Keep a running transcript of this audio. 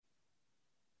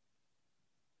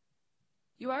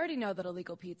You already know that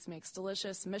Illegal Pete's makes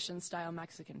delicious mission-style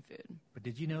Mexican food. But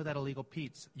did you know that Illegal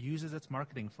Pete's uses its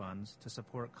marketing funds to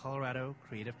support Colorado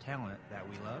creative talent that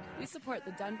we love? We support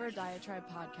the Denver Diatribe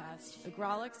Podcast, the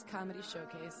Grawlix Comedy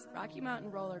Showcase, Rocky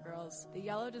Mountain Roller Girls, the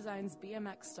Yellow Designs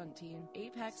BMX Stunt Team,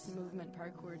 Apex Movement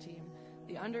Parkour Team,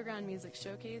 the Underground Music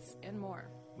Showcase, and more.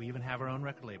 We even have our own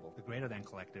record label, The Greater Than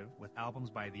Collective, with albums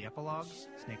by The Epilogues,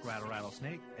 Snake Rattle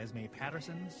Rattlesnake, Esme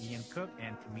Patterson, Ian Cook,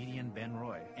 and comedian Ben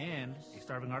Roy, and a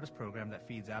starving artist program that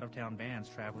feeds out-of-town bands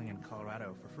traveling in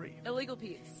Colorado for free. Illegal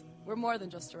Pete's. We're more than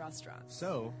just a restaurant.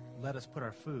 So, let us put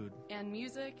our food and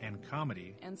music and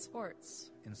comedy and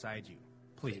sports inside you.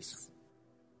 Please.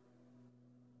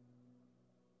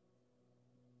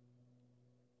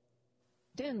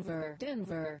 Denver,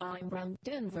 Denver, I'm from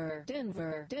Denver,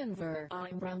 Denver, Denver,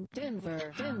 I'm from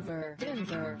Denver, Denver,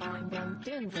 Denver, I'm from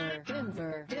Denver,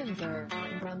 Denver, Denver,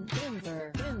 I'm from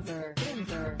Denver, Denver,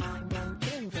 Denver, I'm from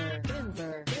Denver,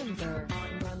 Denver, Denver,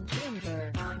 I'm from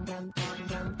Denver, I'm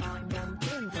from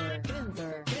Denver,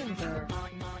 Denver, Denver.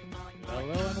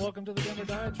 Hello and welcome to the Denver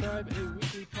Diatribe, a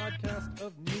weekly podcast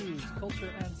of news, culture,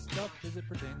 and stuff as it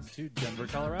pertains to Denver,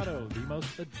 Colorado, the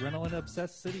most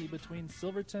adrenaline-obsessed city between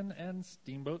Silverton and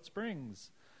Steamboat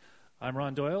Springs. I'm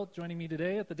Ron Doyle. Joining me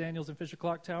today at the Daniels and Fisher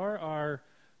Clock Tower are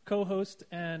co-host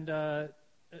and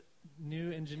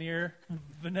new engineer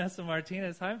Vanessa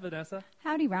Martinez. Hi, Vanessa.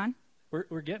 Howdy, Ron.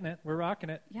 We're getting it. We're rocking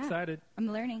it. Yeah, excited. I'm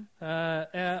learning.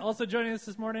 Also joining us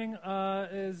this morning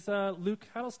is Luke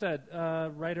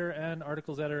Huddlestead, writer and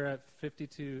articles editor at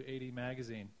 5280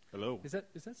 Magazine. Hello. Is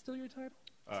that still your title?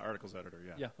 Articles editor,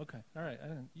 yeah. Yeah, okay. All right.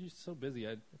 You're so busy.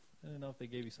 I didn't know if they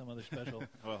gave you some other special.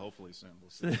 Well, hopefully soon.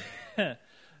 We'll see.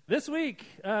 This week,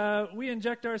 we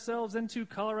inject ourselves into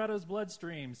Colorado's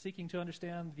bloodstream, seeking to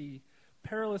understand the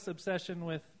perilous obsession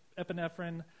with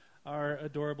epinephrine, our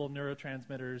adorable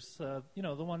neurotransmitters,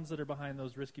 the ones that are behind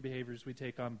those risky behaviors we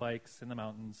take on bikes in the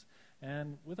mountains,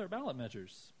 and with our ballot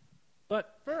measures.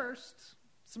 But first,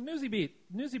 some newsy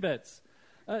bits.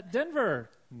 Denver,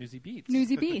 newsy beats.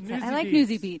 Newsy beats. I like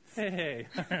newsy beats. Hey,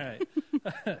 all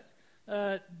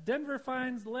right. Denver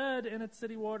finds lead in its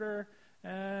city water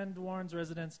and warns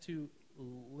residents to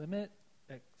limit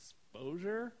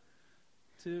exposure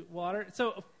to water.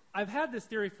 So I've had this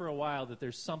theory for a while that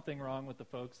there's something wrong with the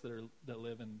folks that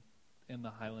live in the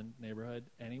Highland neighborhood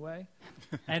anyway,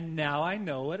 and now I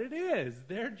know what it is.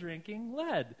 They're drinking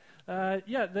lead.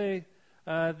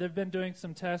 They've been doing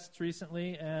some tests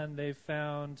recently, and they've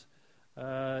found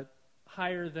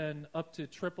higher than up to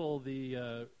triple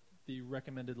the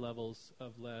recommended levels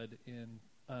of lead in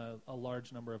a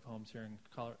large number of homes here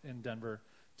in Denver,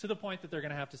 to the point that they're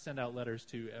going to have to send out letters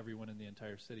to everyone in the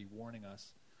entire city warning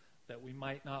us that we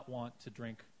might not want to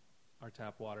drink our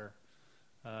tap water,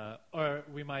 or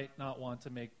we might not want to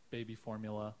make baby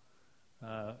formula.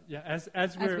 As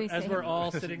we're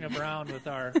all sitting around with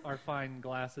our fine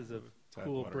glasses of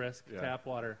cool, brisk tap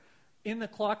water in the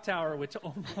clock tower, which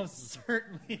almost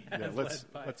certainly has lead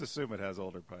pipes. Let's assume it has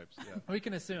older pipes. Yeah. We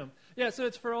can assume. Yeah, so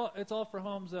it's all for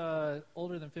homes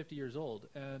older than 50 years old.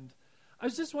 And I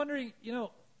was just wondering,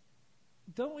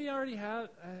 don't we already have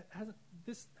hasn't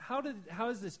this? How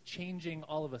is this changing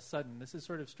all of a sudden? This is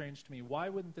sort of strange to me. Why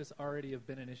wouldn't this already have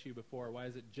been an issue before? Why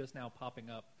is it just now popping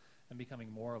up and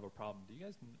becoming more of a problem? Do you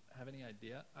guys have any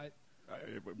idea?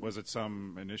 Was it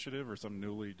some initiative or some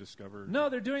newly discovered? No,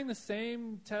 they're doing the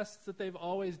same tests that they've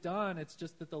always done. It's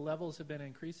just that the levels have been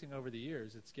increasing over the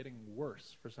years. It's getting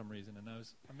worse for some reason, and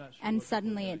I'm not sure. And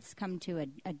suddenly it's come to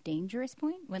a dangerous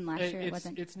point when last year it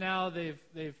wasn't. It's now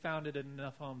they've found it in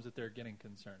enough homes that they're getting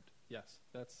concerned. Yes,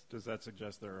 that's. Does that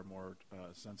suggest there are more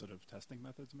sensitive testing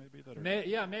methods, maybe that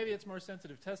are? Maybe it's more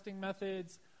sensitive testing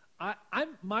methods.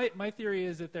 My theory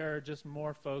is that there are just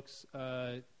more folks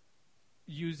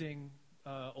using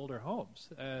older homes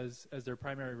as their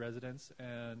primary residence,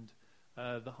 and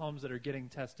the homes that are getting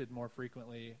tested more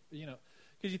frequently,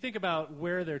 because you think about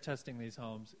where they're testing these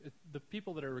homes, the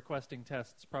people that are requesting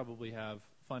tests probably have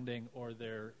funding, or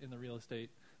they're in the real estate,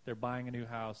 they're buying a new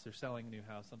house, they're selling a new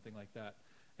house, something like that.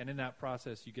 And in that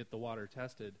process, you get the water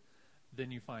tested,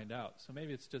 then you find out. So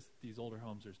maybe it's just these older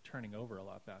homes are turning over a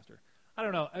lot faster. I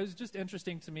don't know. It was just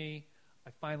interesting to me.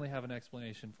 I finally have an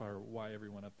explanation for why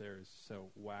everyone up there is so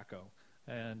wacko.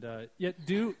 And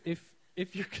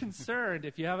if you're concerned,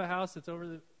 if you have a house that's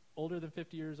older than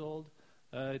 50 years old,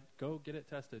 go get it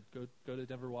tested. Go to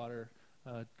Denver Water,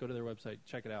 go to their website,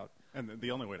 check it out. And the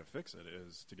only way to fix it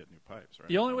is to get new pipes, right?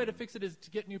 The only way to fix it is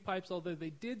to get new pipes, although they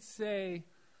did say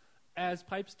as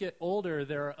pipes get older,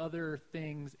 there are other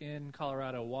things in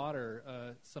Colorado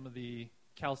water, some of the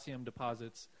calcium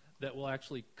deposits that will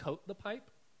actually coat the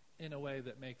pipe in a way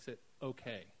that makes it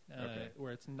okay.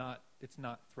 Where it's not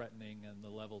threatening and the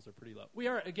levels are pretty low.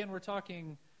 We're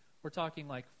talking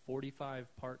like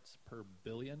 45 parts per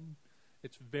billion.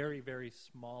 It's very, very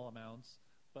small amounts.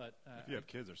 But if you have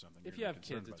kids or something, if you have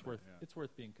kids, it's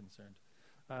worth being concerned.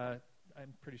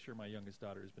 I'm pretty sure my youngest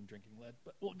daughter has been drinking lead,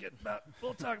 but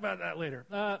we'll talk about that later.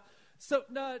 So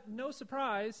no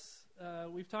surprise,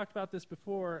 we've talked about this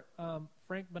before.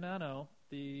 Frank Bonanno,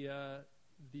 the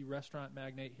restaurant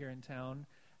magnate here in town,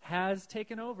 has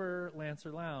taken over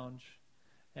Lancer Lounge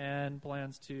and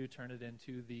plans to turn it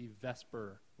into the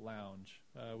Vesper Lounge,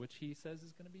 which he says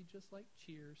is going to be just like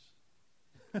Cheers.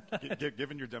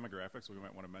 Given your demographics, we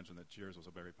might want to mention that Cheers was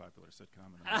a very popular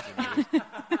sitcom in the 1980s.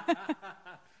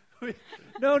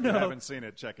 No. If you haven't seen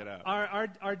it, check it out.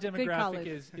 Our demographic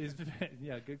is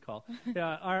yeah, good call.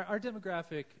 Yeah, our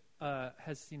demographic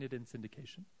has seen it in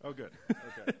syndication. Oh, good.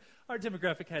 Okay. Our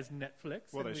demographic has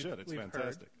Netflix. Well, they should. It's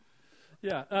fantastic.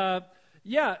 Heard.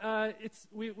 It's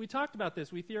we talked about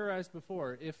this. We theorized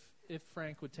before if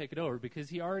Frank would take it over because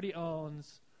he already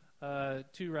owns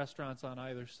 2 restaurants on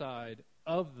either side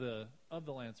of the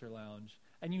Lancer Lounge,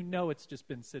 and it's just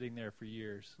been sitting there for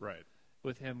years. Right.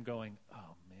 With him going,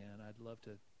 oh man, I'd love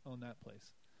to own that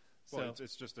place. Well,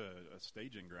 it's just a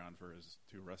staging ground for his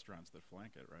 2 restaurants that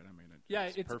flank it, right? I mean,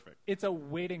 it's perfect. It's a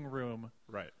waiting room.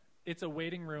 Right. It's a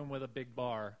waiting room with a big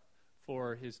bar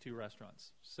for his 2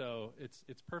 restaurants. So it's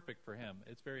perfect for him.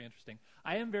 It's very interesting.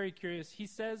 I am very curious. He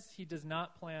says he does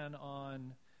not plan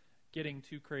on getting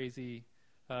too crazy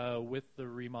with the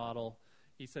remodel.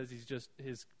 He says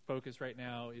his focus right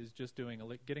now is just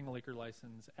getting a liquor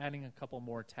license, adding a couple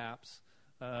more taps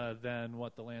than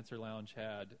what the Lancer Lounge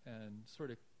had, and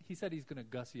he said he's going to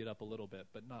gussy it up a little bit,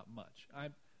 but not much.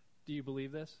 Do you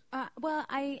believe this? Well,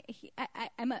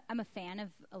 I'm a fan of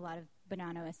a lot of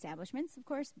Bonanno establishments, of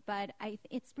course, but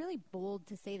it's really bold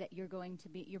to say that your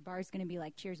bar's going to be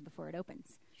like Cheers before it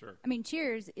opens. Sure. I mean,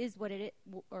 Cheers is what it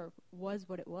or was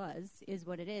what it is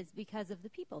what it is because of the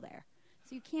people there.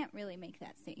 So you can't really make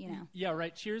that statement, Yeah,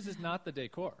 right. Cheers is not the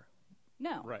decor.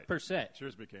 No. Right. Per se.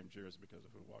 Cheers became Cheers because of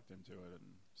who walked into it and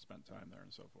spent time there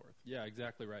and so forth. Yeah,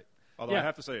 exactly right. Although I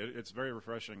have to say, it's very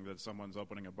refreshing that someone's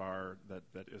opening a bar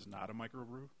that is not a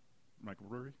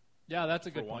microbrewery. Yeah, that's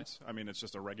a good point. Once. I mean, it's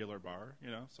just a regular bar,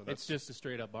 So that's it's just a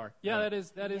straight up bar. Yeah, right.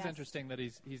 that is interesting that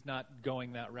he's not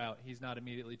going that route. He's not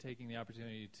immediately taking the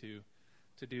opportunity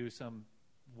to do some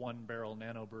 1-barrel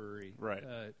nano brewery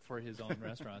for his own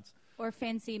restaurants. Or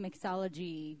fancy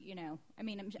mixology, I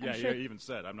mean, I'm yeah, sure. Yeah, even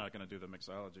said, I'm not going to do the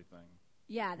mixology thing.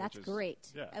 Yeah, that's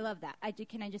great. Yeah. I love that.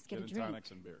 Can I just get a drink?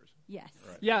 Tonics and beers. Yes.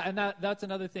 Right. Yeah, and that's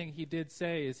another thing he did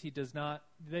say is he does not.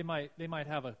 They might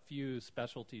have a few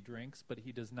specialty drinks, but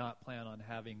he does not plan on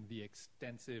having the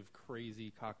extensive,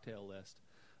 crazy cocktail list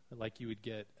like you would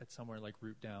get at somewhere like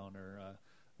Root Down or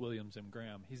Williams and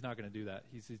Graham. He's not going to do that.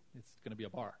 It's going to be a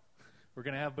bar. We're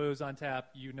going to have booze on tap.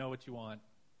 You know what you want.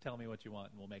 Tell me what you want,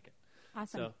 and we'll make it.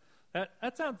 Awesome. So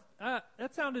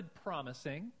that sounded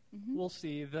promising. Mm-hmm. We'll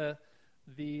see.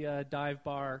 The dive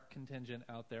bar contingent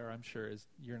out there, I'm sure,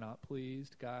 you're not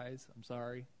pleased, guys. I'm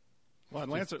sorry. Well,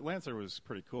 and Lancer was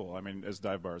pretty cool. I mean, as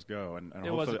dive bars go, and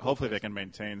place. hopefully they can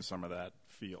maintain some of that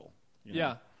feel.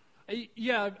 Yeah.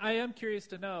 I am curious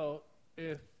to know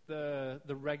if the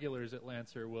regulars at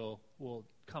Lancer will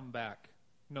come back,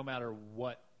 no matter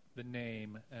what the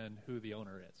name and who the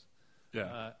owner is.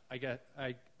 Yeah.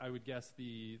 I would guess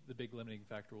the big limiting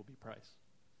factor will be price.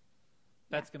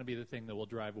 That's going to be the thing that will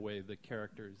drive away the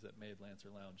characters that made Lancer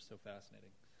Lounge so fascinating.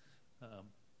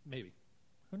 Maybe.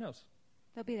 Who knows?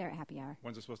 They'll be there at happy hour.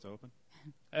 When's it supposed to open?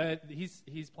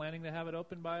 He's planning to have it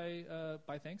open by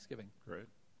Thanksgiving. Great.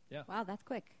 Yeah. Wow, that's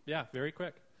quick. Yeah, very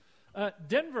quick.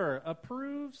 Denver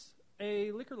approves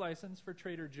a liquor license for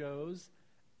Trader Joe's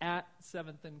at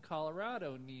 7th and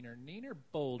Colorado. Neener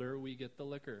Boulder, we get the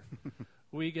liquor.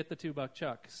 We get the $2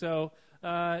 chuck. So,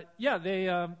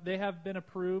 they have been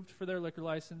approved for their liquor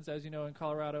license. As you know, in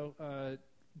Colorado,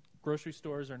 grocery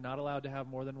stores are not allowed to have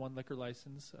more than 1 liquor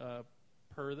license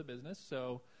per the business.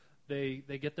 So they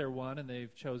get their one, and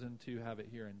they've chosen to have it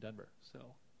here in Denver. So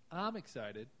I'm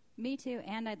excited. Me too,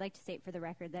 and I'd like to state for the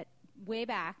record that way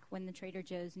back when the Trader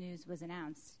Joe's news was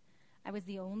announced, I was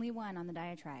the only one on the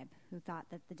diatribe who thought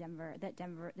that the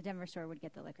Denver store would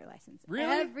get the liquor license.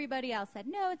 Really? Everybody else said,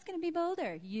 no, it's going to be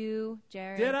Boulder. You,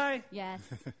 Jared. Did I? Yes.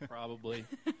 Probably.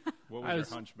 What was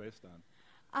your hunch based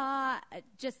on?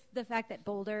 Just the fact that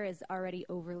Boulder is already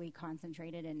overly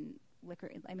concentrated in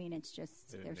liquor. I mean, it's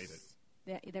just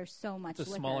there's so much it's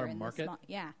a liquor smaller in market.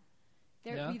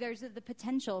 There's the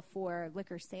potential for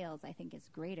liquor sales, I think, is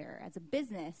greater. As a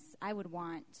business, I would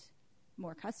want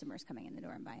more customers coming in the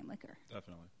door and buying liquor.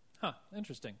 Definitely. Huh,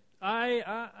 interesting. I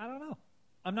don't know.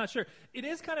 I'm not sure. It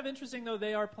is kind of interesting, though.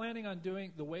 They are planning on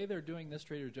doing, the way they're doing this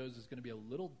Trader Joe's is going to be a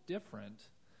little different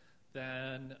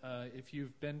than if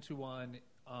you've been to one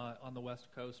on the West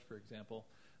Coast, for example.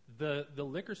 The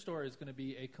liquor store is going to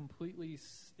be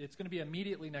it's going to be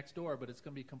immediately next door, but it's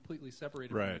going to be completely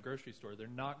separated from the grocery store. They're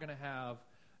not going to have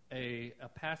a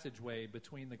passageway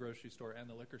between the grocery store and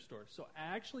the liquor store. So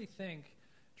I actually think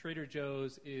Trader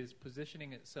Joe's is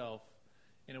positioning itself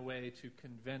in a way to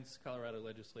convince Colorado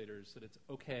legislators that it's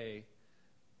okay.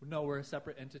 No, we're a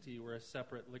separate entity. We're a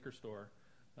separate liquor store.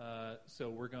 So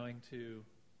we're going to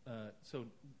so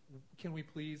can we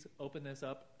please open this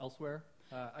up elsewhere?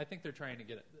 I think they're trying to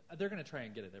get it. They're going to try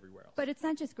and get it everywhere else. But it's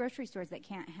not just grocery stores that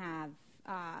can't have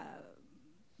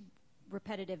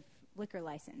repetitive liquor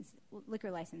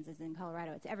licenses in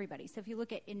Colorado. It's everybody. So if you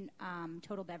look at in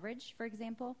Total Beverage, for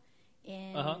example,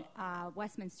 in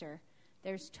Westminster,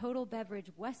 there's Total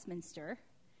Beverage Westminster,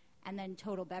 and then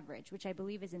Total Beverage, which I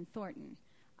believe is in Thornton.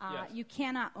 Yes. You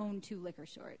cannot own two liquor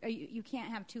stores. You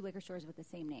can't have two liquor stores with the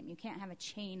same name. You can't have a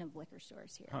chain of liquor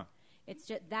stores here. Huh. It's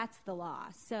just that's the law.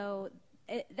 So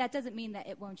that doesn't mean that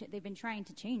it won't. They've been trying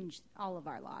to change all of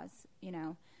our laws, you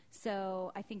know.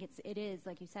 So I think it is,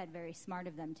 like you said, very smart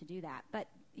of them to do that. But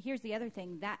here's the other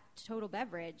thing: that Total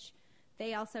Beverage,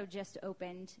 they also just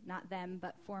opened, not them,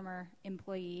 but former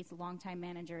employees, longtime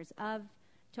managers of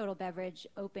Total Beverage,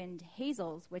 opened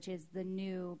Hazel's, which is the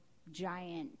new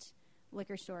giant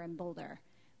liquor store in Boulder,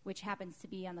 which happens to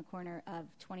be on the corner of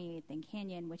 28th and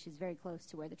Canyon, which is very close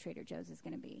to where the Trader Joe's is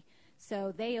going to be.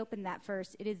 So they opened that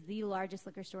first. It is the largest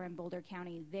liquor store in Boulder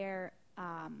County. Their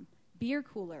beer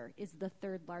cooler is the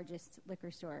third largest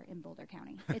liquor store in Boulder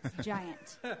County. It's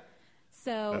giant.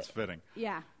 So that's fitting.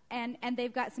 Yeah, and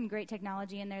they've got some great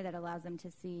technology in there that allows them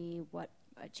to see what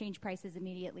change prices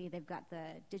immediately. They've got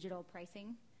the digital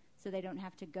pricing, so they don't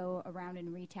have to go around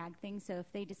and re-tag things. So if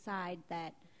they decide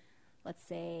that, let's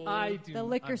say the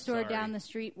liquor store down the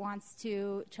street wants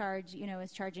to charge,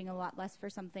 is charging a lot less for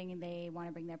something and they want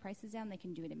to bring their prices down, they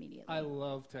can do it immediately. I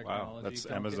love technology. Wow, that's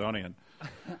Amazonian.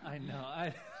 I know.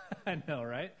 I know,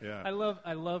 right? Yeah. I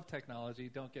love technology,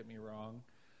 don't get me wrong.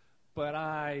 But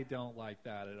I don't like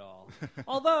that at all.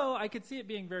 Although I could see it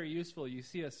being very useful. You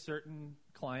see a certain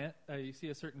client, you see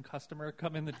a certain customer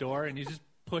come in the door and you just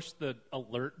push the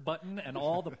alert button and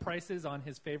all the prices on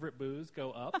his favorite booze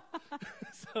go up.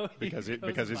 So because he's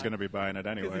going to be buying it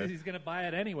anyway. Because he's going to buy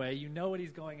it anyway. You know what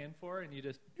he's going in for, and you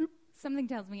just... Something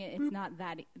tells me it's not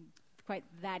quite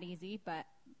that easy, but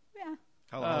yeah.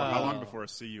 How long before a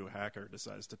CU hacker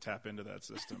decides to tap into that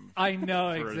system? I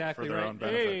know, for exactly their right. own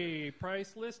benefit? Hey,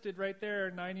 price listed right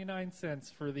there, 99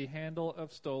 cents for the handle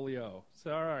of Stolio.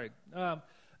 So, all right.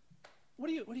 What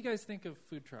do you guys think of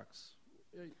food trucks?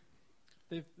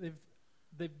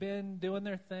 They've been doing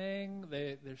their thing.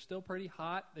 They're still pretty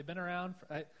hot. They've been around.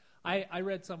 I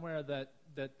read somewhere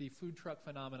that the food truck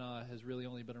phenomena has really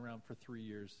only been around for 3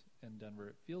 years in Denver.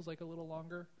 It feels like a little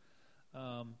longer.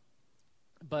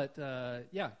 But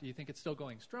do you think it's still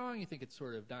going strong? You think it's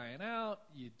sort of dying out?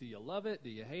 Do you love it? Do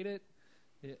you hate it?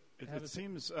 It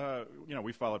seems,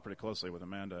 we follow it pretty closely with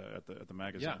Amanda at the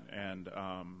magazine, and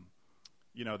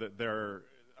that there.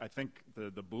 I think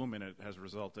the boom in it has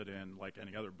resulted in, like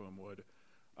any other boom would,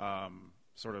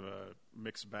 sort of a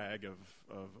mixed bag of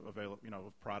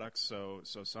products. So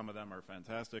some of them are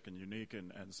fantastic and unique,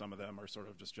 and some of them are sort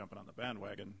of just jumping on the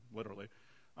bandwagon, literally.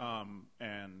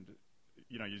 And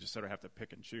you just sort of have to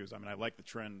pick and choose. I mean, I like the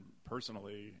trend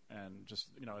personally, and just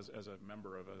as a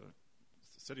member of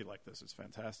a city like this, it's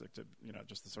fantastic to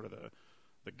just the sort of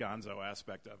the gonzo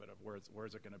aspect of it, of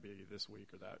where's it going to be this week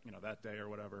or that day or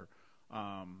whatever.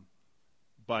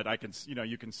 But I can,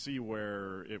 you can see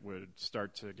where it would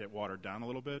start to get watered down a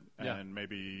little bit, and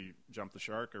maybe jump the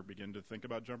shark or begin to think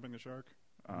about jumping the shark.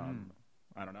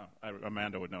 I don't know.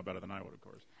 Amanda would know better than I would, of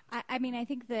course. I mean, I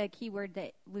think the key word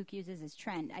that Luke uses is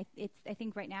trend. I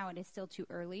think right now it is still too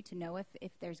early to know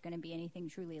if there's going to be anything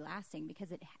truly lasting,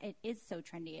 because it is so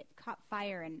trendy. It caught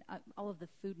fire in all of the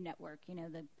Food Network,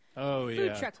 the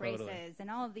food truck races and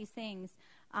all of these things.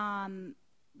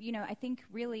 I think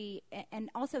really, and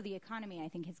also the economy, I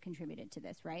think, has contributed to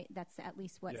this, right? That's at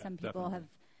least what some people have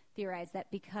theorized, that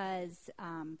because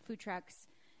food trucks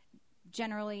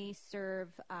generally serve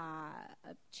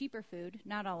cheaper food,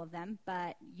 not all of them,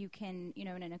 but you can, in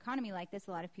an economy like this,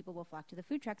 a lot of people will flock to the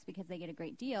food trucks because they get a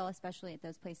great deal, especially at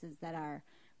those places that are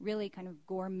really kind of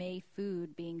gourmet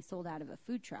food being sold out of a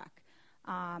food truck.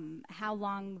 How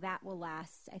long that will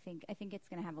last, I think it's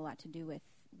going to have a lot to do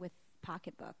with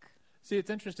pocketbook. See,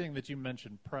 it's interesting that you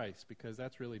mentioned price, because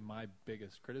that's really my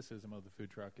biggest criticism of the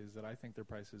food truck, is that I think their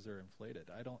prices are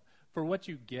inflated. for what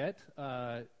you get,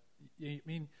 I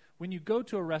mean, when you go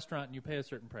to a restaurant and you pay a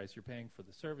certain price, you're paying for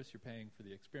the service, you're paying for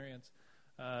the experience.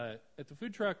 At the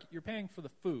food truck, you're paying for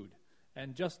the food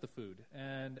and just the food,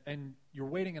 and you're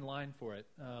waiting in line for it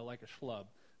like a schlub.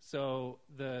 So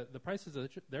the prices that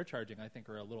they're charging, I think,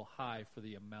 are a little high for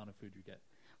the amount of food you get.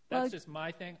 That's just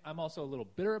my thing. I'm also a little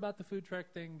bitter about the food truck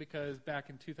thing because back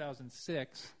in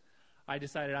 2006, I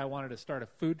decided I wanted to start a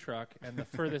food truck, and the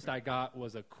furthest I got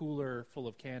was a cooler full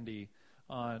of candy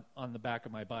on the back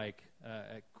of my bike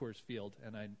at Coors Field,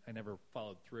 and I never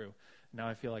followed through. Now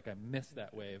I feel like I missed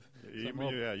that wave. Yeah,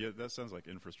 that sounds like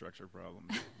infrastructure problems.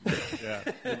 Yeah,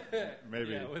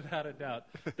 maybe. Yeah, without a doubt.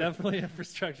 Definitely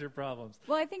infrastructure problems.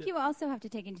 Well, I think you also have to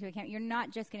take into account, you're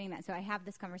not just getting that. So I have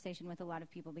this conversation with a lot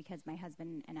of people because my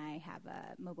husband and I have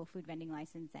a mobile food vending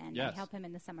license, and I help him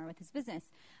in the summer with his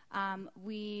business.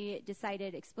 We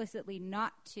decided explicitly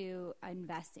not to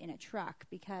invest in a truck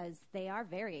because they are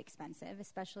very expensive,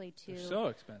 especially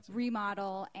to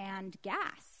remodel and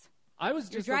gas. I was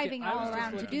just driving all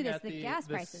around to do this. The gas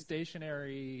prices. The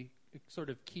stationary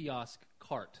sort of kiosk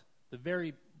cart, the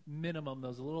very minimum,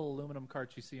 those little aluminum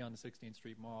carts you see on the 16th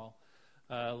Street Mall,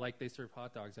 like they serve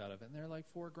hot dogs out of, and they're like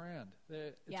 $4,000.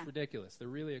 It's ridiculous. They're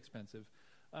really expensive,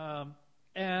 I'm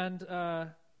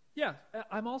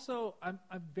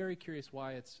very curious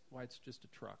why it's just a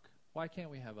truck. Why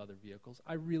can't we have other vehicles?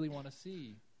 I really want to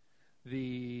see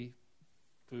the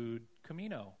food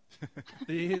Camino,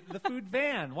 the food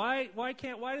van. Why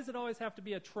does it always have to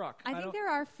be a truck? I think there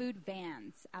are food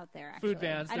vans out there. Actually. Food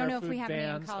vans. I don't know if we have any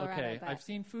in Colorado. Okay, but I've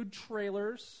seen food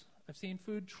trailers. I've seen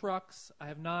food trucks. I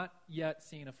have not yet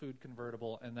seen a food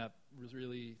convertible, and that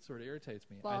really sort of irritates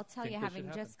me. Well, I'll tell you, having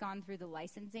just gone through the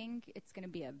licensing, it's going to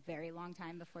be a very long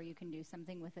time before you can do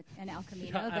something with an El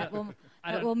Camino that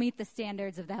will meet the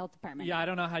standards of the health department. Yeah, I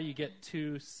don't know how you get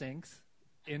 2 sinks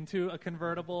into a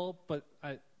convertible, but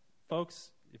folks,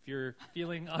 if you're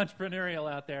feeling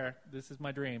entrepreneurial out there, this is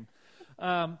my dream.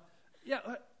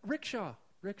 Rickshaw,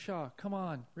 come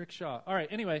on, rickshaw. All right,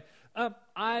 anyway,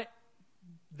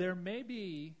 there may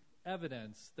be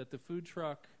evidence that the food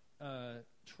truck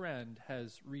trend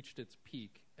has reached its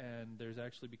peak, and there's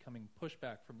actually becoming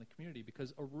pushback from the community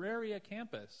because Auraria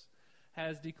campus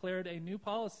has declared a new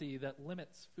policy that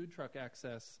limits food truck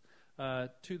access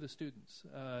to the students.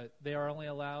 They are only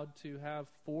allowed to have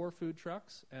 4 food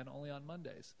trucks and only on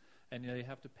Mondays. And they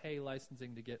have to pay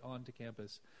licensing to get onto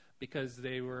campus because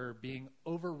they were being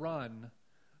overrun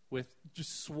with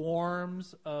just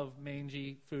swarms of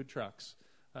mangy food trucks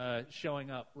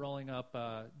showing up, rolling up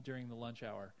during the lunch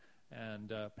hour.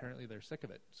 And apparently they're sick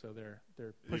of it, so they're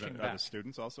pushing back. Are the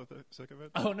students also sick of it?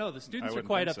 Oh, no, the students are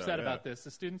quite upset about this.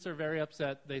 The students are very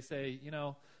upset. They say,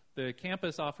 the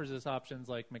campus offers us options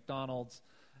like McDonald's,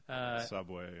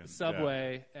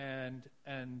 Subway, and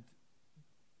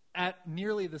at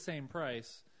nearly the same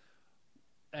price.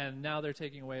 And now they're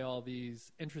taking away all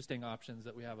these interesting options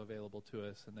that we have available to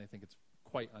us, and they think it's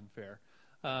quite unfair.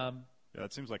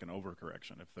 It seems like an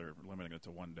overcorrection if they're limiting it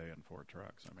to 1 day and 4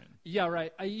 trucks. I mean, yeah,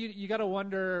 right. You got to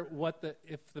wonder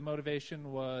if the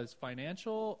motivation was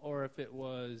financial or if it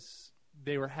was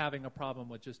they were having a problem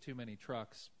with just too many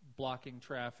trucks, blocking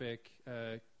traffic,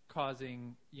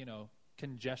 causing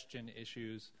congestion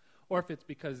issues, or if it's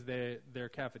because their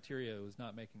cafeteria was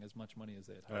not making as much money as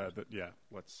they had hoped. I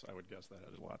would guess that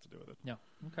had a lot to do with it. Yeah.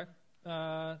 Okay.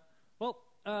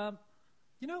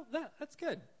 That's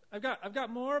good. I've got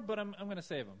more, but I'm going to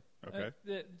save them. Okay.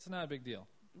 It's not a big deal.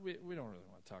 We don't really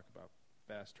want to talk about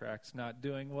Fast Track's not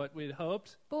doing what we'd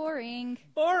hoped. Boring.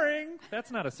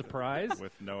 That's not a surprise.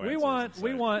 With no answers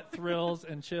we want thrills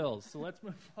and chills. So let's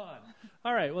move on.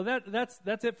 All right. Well,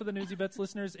 that's it for the Newsy Bits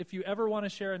listeners. If you ever want to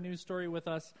share a news story with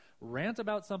us, rant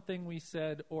about something we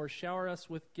said, or shower us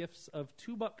with gifts of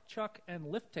 $2 Chuck and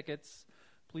lift tickets,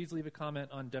 please leave a comment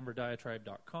on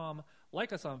denverdiatribe.com,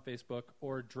 like us on Facebook,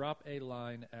 or drop a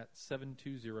line at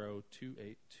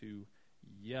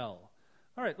 720-282-YELL.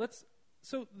 All right,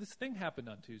 so this thing happened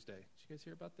on Tuesday. Did you guys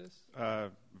hear about this?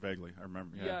 Vaguely, I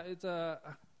remember. Yeah, it's I'm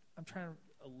trying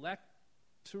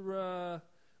to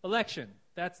election.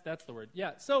 That's the word.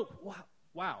 Yeah. So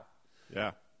wow.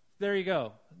 Yeah. There you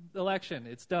go. Election.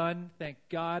 It's done. Thank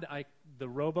God. The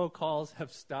robocalls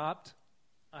have stopped.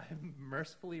 I'm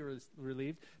mercifully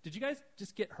relieved. Did you guys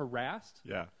just get harassed?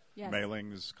 Yeah. Yes.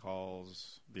 Mailings,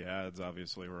 calls, the ads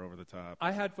obviously were over the top.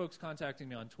 I had folks contacting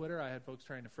me on Twitter. I had folks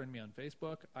trying to friend me on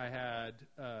Facebook. I had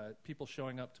people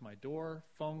showing up to my door,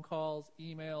 phone calls,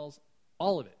 emails,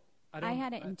 all of it. I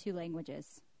had it in 2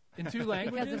 languages. In 2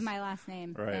 languages? Because of my last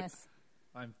name. Right. Yes.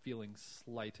 I'm feeling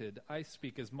slighted. I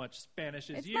speak as much Spanish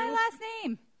as it's you. It's my last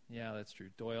name. Yeah, that's true.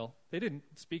 Doyle. They didn't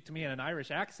speak to me in an Irish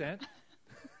accent.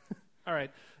 All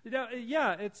right.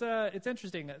 Yeah, it's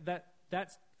interesting.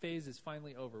 That phase is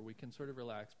finally over. We can sort of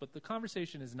relax. But the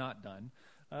conversation is not done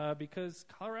because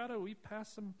Colorado, we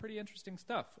passed some pretty interesting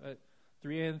stuff.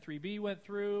 3A and 3B went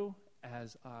through,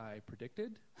 as I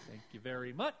predicted. Thank you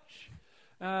very much.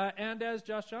 And as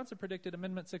Josh Johnson predicted,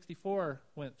 Amendment 64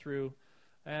 went through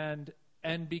and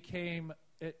became...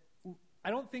 I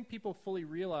don't think people fully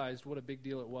realized what a big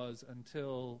deal it was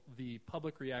until the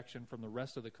public reaction from the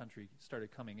rest of the country started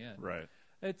coming in. Right.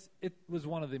 It was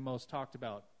one of the most talked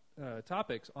about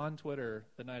topics on Twitter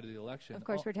the night of the election. Of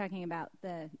course, we're talking about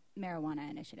the marijuana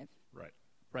initiative.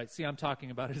 Right. See, I'm talking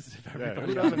about it as if everybody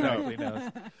who doesn't know?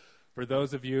 knows. For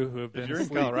those of you who have been if you're in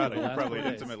asleep Colorado, the you're last probably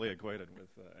 4 days. intimately acquainted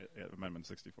with Amendment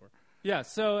 64. Yeah,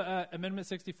 so Amendment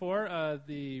 64,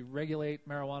 the Regulate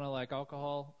Marijuana Like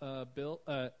Alcohol bill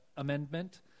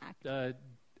amendment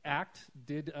act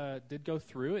did go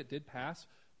through. It did pass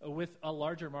with a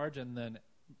larger margin than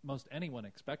most anyone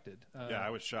expected. Yeah, I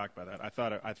was shocked by that. I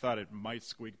thought it might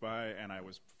squeak by, and I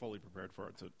was fully prepared for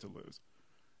it to lose.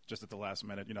 Just at the last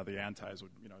minute, the antis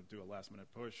would do a last minute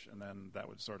push, and then that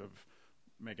would sort of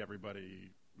make everybody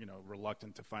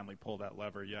reluctant to finally pull that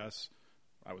lever. Yes,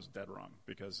 I was dead wrong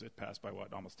because it passed by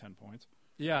almost 10 points.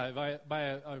 Yeah, by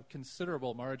a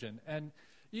considerable margin, and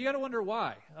you got to wonder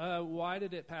why. Why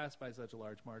did it pass by such a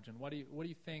large margin? What do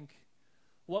you think?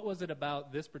 What was it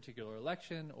about this particular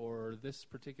election or this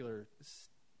particular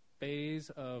phase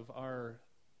of our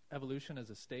evolution as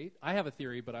a state? I have a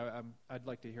theory, but I'd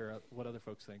like to hear what other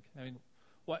folks think. I mean,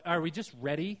 are we just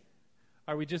ready?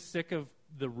 Are we just sick of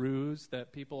the ruse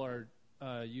that people are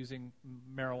using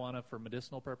marijuana for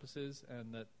medicinal purposes,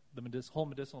 and that the whole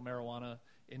medicinal marijuana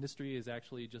industry is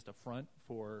actually just a front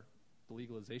for the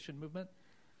legalization movement?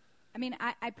 I mean,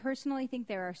 I personally think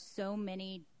there are so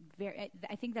many.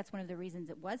 I think that's one of the reasons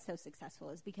it was so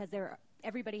successful is because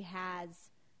everybody has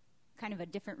kind of a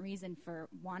different reason for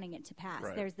wanting it to pass.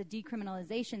 Right. There's the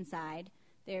decriminalization side.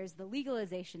 There's the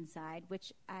legalization side,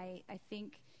 which I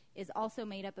think is also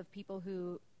made up of people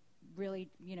who really,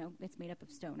 it's made up of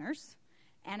stoners.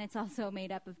 And it's also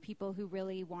made up of people who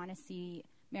really want to see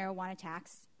marijuana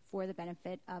taxed for the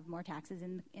benefit of more taxes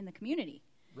in the community.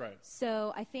 Right.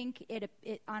 So I think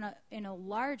in a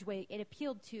large way, it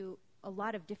appealed to a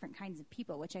lot of different kinds of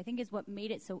people, which I think is what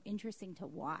made it so interesting to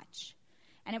watch.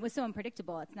 And it was so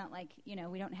unpredictable. It's not like,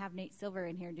 we don't have Nate Silver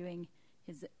in here doing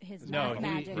his math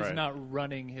magic. He's not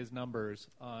running his numbers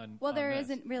on. Well, there this.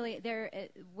 isn't really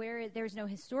there's no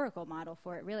historical model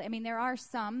for it, really. I mean, there are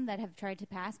some that have tried to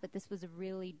pass, but this was a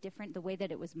really different. The way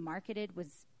that it was marketed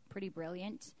was pretty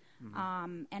brilliant.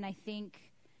 Mm-hmm. And I think,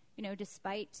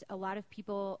 despite a lot of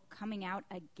people coming out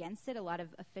against it, a lot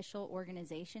of official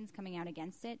organizations coming out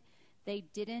against it, they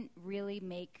didn't really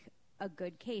make a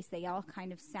good case. They all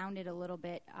kind of sounded a little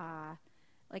bit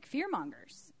like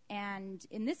fearmongers. And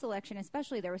in this election,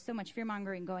 especially, there was so much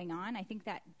fearmongering going on. I think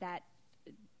that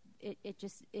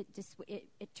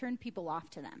it turned people off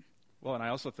to them. Well, and I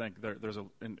also think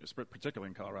particularly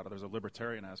in Colorado, there's a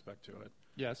libertarian aspect to it.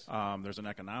 Yes. There's an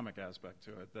economic aspect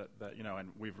to it that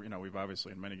and we've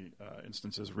obviously in many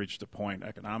instances reached a point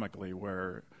economically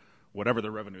where whatever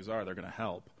the revenues are, they're going to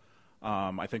help.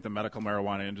 I think the medical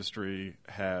marijuana industry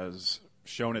has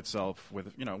shown itself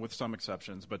with some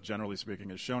exceptions, but generally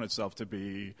speaking, has shown itself to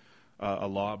be a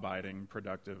law-abiding,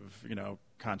 productive,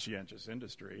 conscientious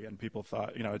industry. And people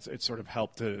thought, it's sort of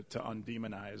helped to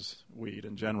undemonize weed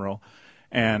in general.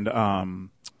 And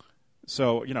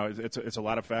so, it's a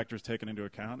lot of factors taken into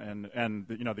account. And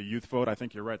the youth vote, I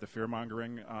think you're right, the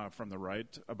fear-mongering from the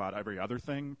right about every other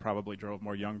thing probably drove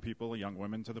more young people, young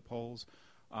women to the polls.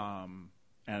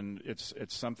 And it's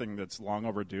something that's long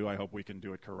overdue. I hope we can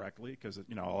do it correctly because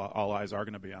all eyes are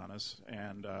going to be on us.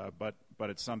 And but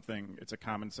it's a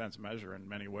common sense measure in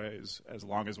many ways as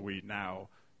long as we now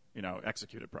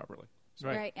execute it properly.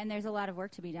 Right, and there's a lot of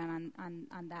work to be done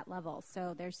on that level.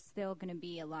 So there's still going to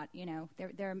be a lot.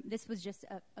 This was just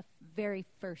a very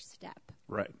first step.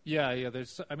 Right. Yeah.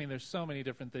 There's so many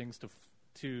different things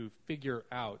to figure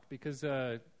out because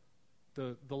the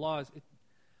laws.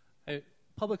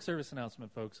 Public service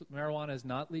announcement, folks. Marijuana is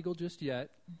not legal just yet.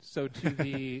 So to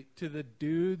the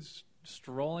dudes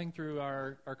strolling through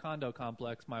our condo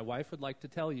complex, my wife would like to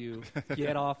tell you,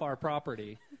 get off our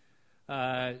property.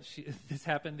 This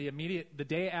happened the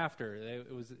day after.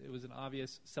 It was an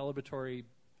obvious celebratory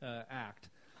act,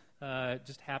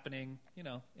 just happening,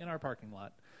 in our parking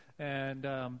lot. And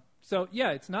so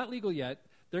it's not legal yet.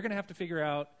 They're going to have to figure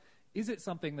out: is it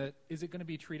going to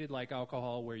be treated like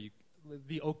alcohol, where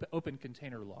the open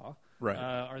container law? Right.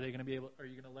 Are you going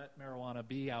to let marijuana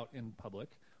be out in public,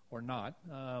 or not?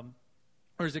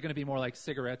 Or is it going to be more like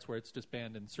cigarettes where it's just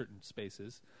banned in certain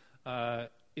spaces?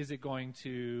 Is it going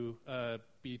to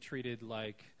be treated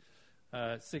like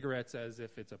cigarettes as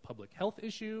if it's a public health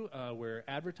issue where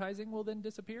advertising will then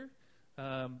disappear?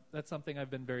 That's something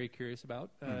I've been very curious about.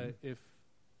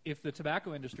 If the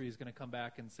tobacco industry is going to come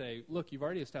back and say, look, you've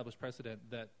already established precedent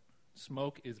that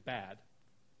smoke is bad,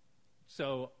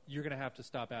 so you're going to have to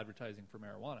stop advertising for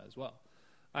marijuana as well.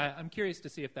 I'm curious to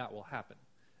see if that will happen.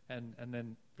 And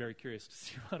then very curious to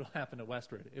see what will happen to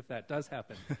Westward if that does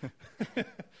happen.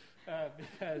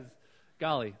 Because,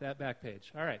 golly, that back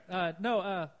page. All right.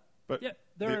 But yeah,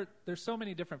 there's so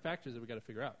many different factors that we got to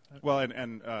figure out. Well,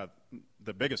 and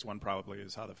the biggest one probably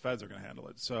is how the feds are going to handle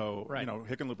it. So, right.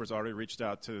 Hickenlooper's already reached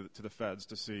out to the feds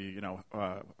to see,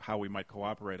 how we might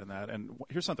cooperate in that. And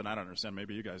here's something I don't understand.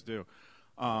 Maybe you guys do.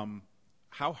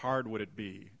 How hard would it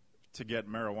be to get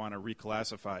marijuana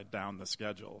reclassified down the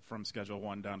schedule from Schedule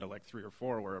 1 down to like 3 or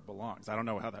 4 where it belongs? I don't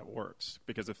know how that works,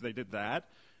 because if they did that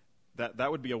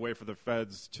would be a way for the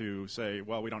feds to say,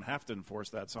 well, we don't have to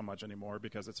enforce that so much anymore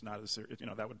because it's not as serious.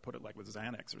 That would put it like with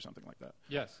Xanax or something like that.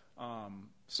 Yes.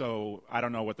 So I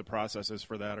don't know what the process is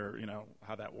for that or,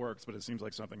 how that works, but it seems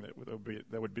like something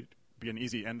that would be an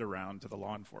easy end around to the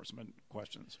law enforcement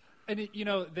questions. And,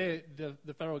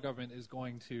 the federal government is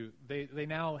going to – they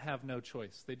now have no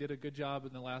choice. They did a good job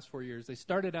in the last 4 years. They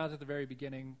started out at the very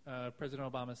beginning.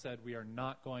 President Obama said we are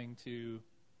not going to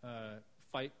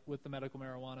fight with the medical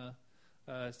marijuana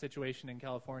situation in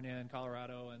California and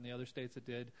Colorado and the other states that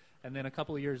did. And then a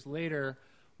couple of years later,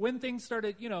 when things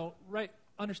started,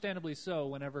 understandably so,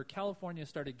 whenever California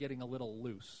started getting a little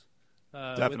loose.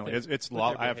 Definitely, it's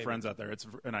law. I have friends out there.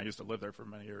 And I used to live there for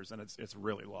many years, and it's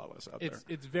really lawless out there.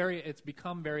 It's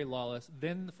become very lawless.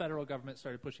 Then the federal government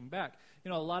started pushing back. A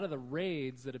lot of the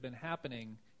raids that have been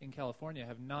happening in California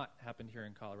have not happened here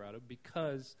in Colorado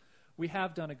because we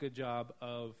have done a good job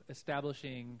of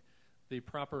establishing the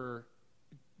proper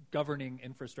governing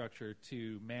infrastructure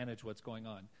to manage what's going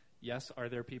on. Yes, are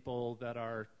there people that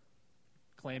are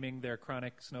claiming their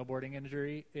chronic snowboarding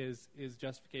injury is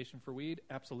justification for weed?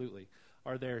 Absolutely.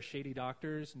 Are there shady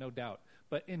doctors? No doubt.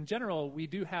 But in general, we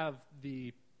do have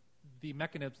the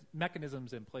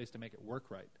mechanisms in place to make it work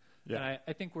right. Yeah. And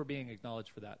I think we're being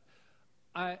acknowledged for that.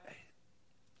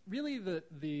 Really,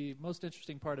 the most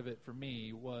interesting part of it for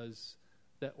me was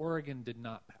that Oregon did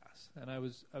not pass. And I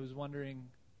was wondering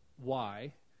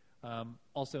why.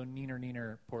 Also,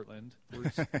 neener, Portland.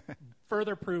 We're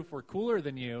further proof we're cooler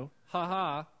than you.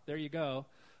 Ha, there you go.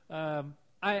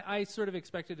 I sort of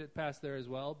expected it to pass there as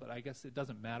well, but I guess it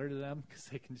doesn't matter to them because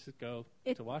they can just go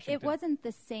to Washington. It wasn't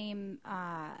the same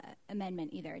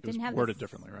amendment either. It didn't have worded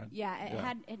differently, right?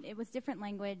 Yeah, it was different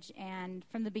language, and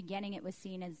from the beginning it was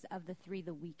seen as, of the three,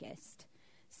 the weakest.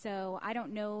 So I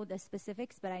don't know the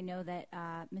specifics, but I know that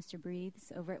Mr.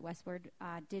 Breathes over at Westward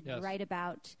did write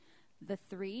about the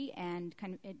three and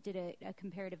it did a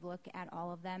comparative look at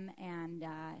all of them. And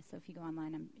so if you go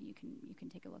online, you can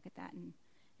take a look at that and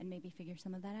maybe figure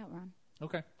some of that out, Ron.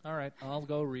 Okay. All right. I'll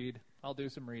go read. I'll do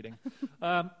some reading.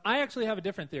 I actually have a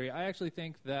different theory. I actually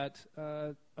think that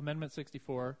Amendment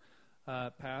 64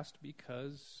 passed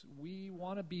because we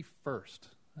want to be first.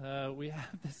 We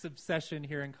have this obsession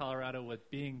here in Colorado with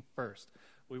being first.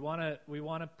 We want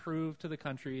to prove to the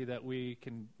country that we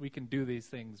can do these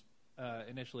things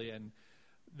initially, and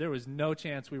there was no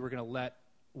chance we were going to let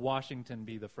Washington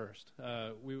be the first.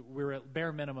 We were at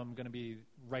bare minimum going to be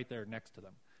right there next to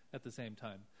them at the same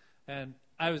time. And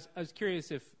I was curious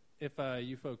if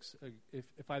you folks,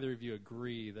 if either of you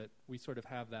agree that we sort of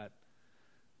have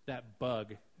that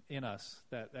bug in us,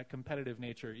 that competitive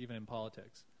nature, even in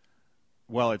politics.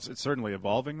 Well, it's certainly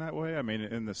evolving that way. I mean,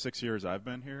 in the 6 years I've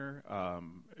been here,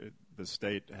 the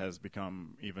state has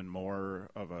become even more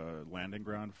of a landing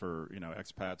ground for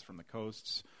expats from the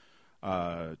coasts.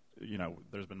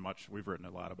 There's been much. We've written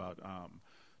a lot about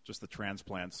just the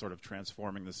transplants sort of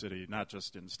transforming the city, not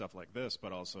just in stuff like this,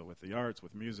 but also with the arts,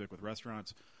 with music, with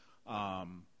restaurants.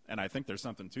 And I think there's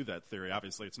something to that theory.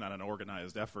 Obviously, it's not an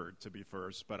organized effort to be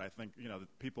first, but I think the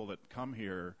people that come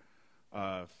here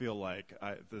feel like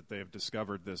that they have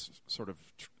discovered this sort of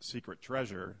secret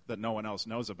treasure that no one else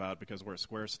knows about because we're a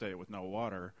square state with no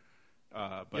water.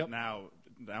 But now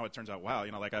it turns out, wow,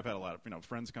 like I've had a lot of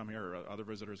friends come here or other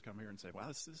visitors come here and say, wow,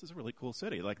 this is a really cool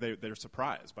city. Like they're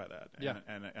surprised by that.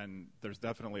 And there's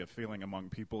definitely a feeling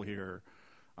among people here.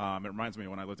 It reminds me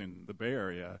when I lived in the Bay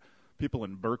Area, people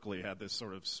in Berkeley had this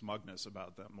sort of smugness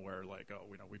about them where like,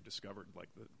 we've discovered like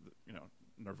the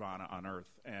nirvana on earth.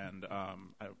 And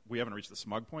we haven't reached the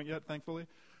smug point yet, thankfully.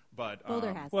 But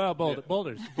Boulder has. Well,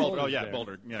 Boulder's. Oh yeah, there.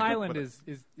 Boulder. Yeah, Highland but- is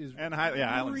and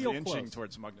Highland's real inching close.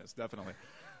 towards smugness, definitely.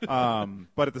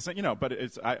 But at the same, but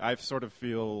I sort of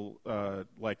feel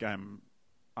like I'm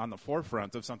on the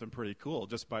forefront of something pretty cool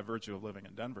just by virtue of living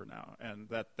in Denver now, and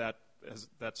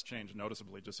that's changed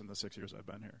noticeably just in the 6 years I've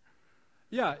been here.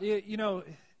 Yeah,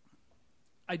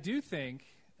 I do think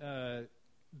the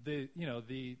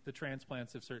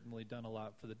transplants have certainly done a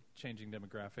lot for the changing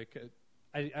demographic.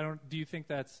 I don't. Do you think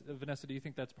that's Vanessa? Do you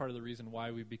think that's part of the reason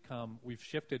why we've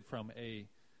shifted from a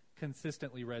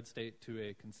consistently red state to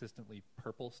a consistently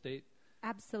purple state?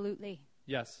 Absolutely.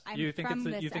 Yes. I'm You think from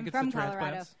it's I'm the from Colorado.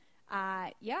 transplants?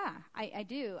 Yeah, I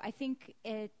do. I think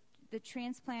the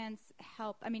transplants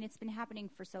help. I mean, it's been happening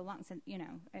for so long since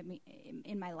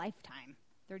in my lifetime,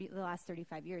 the last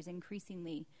 35 years.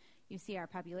 Increasingly, you see our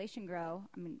population grow.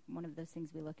 I mean, one of those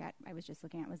things we look at. I was just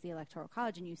looking at was the Electoral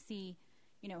College, and you see,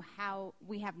 how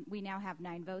we now have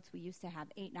 9 votes. We used to have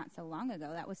 8 not so long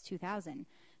ago. That was 2000.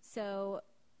 So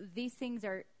these things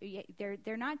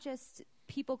they're not just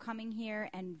people coming here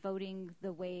and voting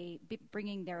the way,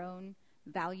 bringing their own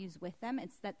values with them.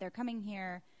 It's that they're coming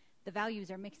here, the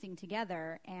values are mixing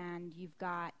together, and you've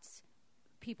got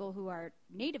people who are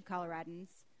native Coloradans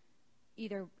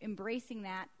either embracing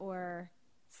that or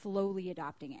slowly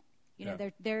adopting it.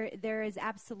 There is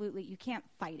absolutely, you can't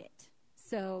fight it.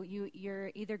 So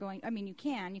you're either going, you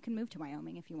can move to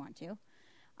Wyoming if you want to,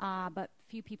 but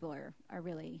few people are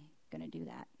really going to do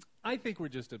that. I think we're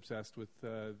just obsessed with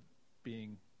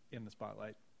being in the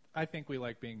spotlight. I think we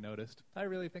like being noticed. I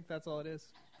really think that's all it is.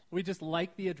 We just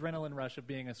like the adrenaline rush of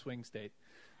being a swing state.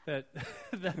 That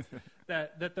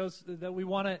we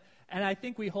want to, and I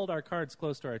think we hold our cards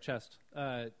close to our chest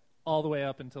all the way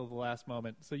up until the last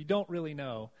moment. So you don't really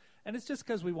know, and it's just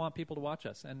because we want people to watch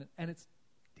us. And it's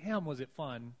damn, was it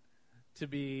fun to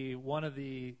be one of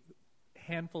the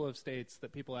handful of states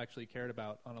that people actually cared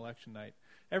about on election night.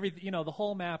 The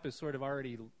whole map is sort of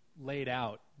already laid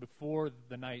out before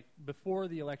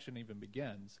the election even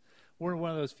begins. We're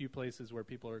one of those few places where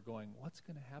people are going, what's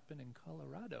going to happen in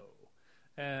Colorado?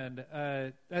 And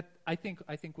I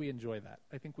think we enjoy that.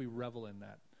 I think we revel in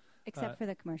that. Except for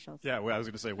the commercials. Yeah, well, I was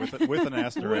going to say with an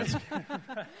asterisk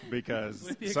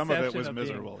because some of it was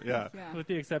miserable. Yeah. With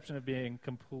the exception of being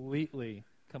completely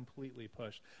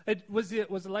pushed. Was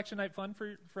election night fun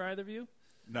for either of you?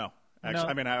 No.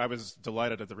 Actually, I was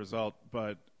delighted at the result,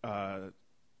 but I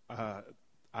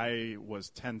was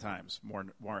 10 times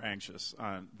more anxious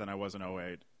than I was in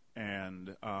 2008,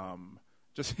 and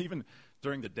just even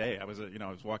during the day, I was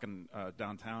walking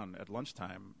downtown at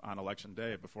lunchtime on election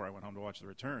day before I went home to watch the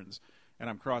returns, and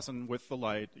I'm crossing with the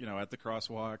light, at the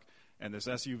crosswalk, and this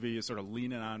SUV is sort of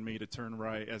leaning on me to turn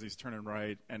right as he's turning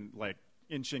right, and like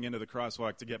inching into the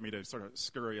crosswalk to get me to sort of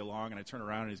scurry along, and I turn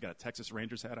around and he's got a Texas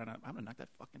Rangers hat on. I'm gonna knock that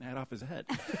fucking hat off his head,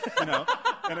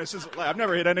 And it's just I've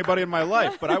never hit anybody in my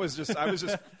life, but I was just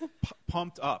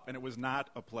pumped up, and it was not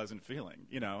a pleasant feeling.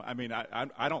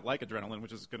 I don't like adrenaline,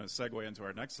 which is going to segue into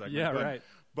our next segment. Yeah, right.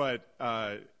 But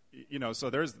so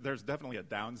there's definitely a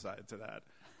downside to that.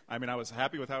 I mean, I was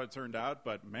happy with how it turned out,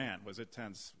 but man, was it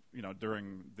tense,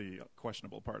 during the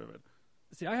questionable part of it.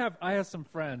 See, I have some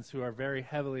friends who are very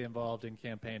heavily involved in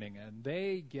campaigning, and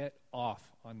they get off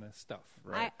on this stuff.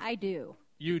 Right? I do.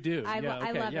 You do. I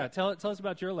love it. Tell us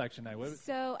about your election night.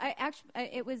 So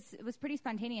it was pretty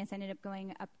spontaneous. I ended up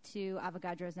going up to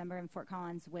Avogadro's number in Fort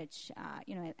Collins, which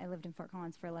I lived in Fort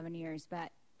Collins for 11 years,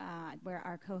 but where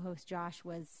our co-host Josh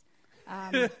was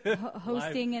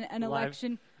hosting an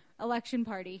election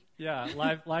party. Yeah,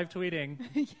 live tweeting.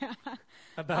 Yeah.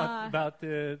 About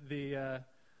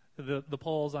the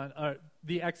polls on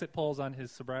the exit polls on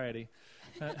his sobriety.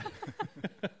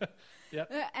 Yep.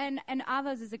 And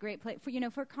Avos is a great place for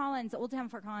Fort Collins. Old Town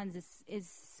Fort Collins is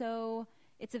so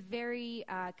it's a very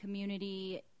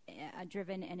community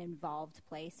driven and involved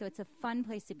place. So it's a fun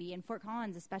place to be. And Fort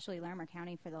Collins, especially Larimer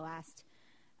County, for the last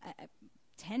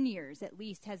 10 years at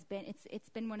least, has been it's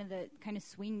been one of the kind of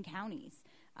swing counties.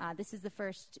 This is the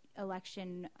first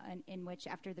election in which,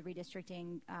 after the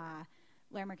redistricting,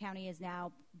 Larimer County is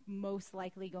now most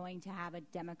likely going to have a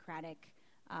Democratic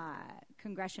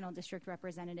congressional district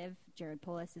representative. Jared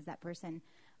Polis is that person.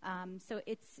 So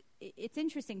it's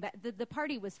interesting. But the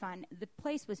party was fun. The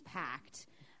place was packed.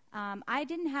 I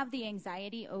didn't have the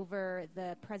anxiety over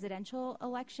the presidential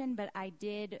election, but I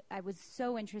was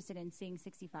so interested in seeing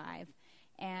 65.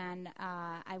 And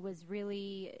I was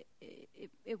really,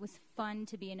 it was fun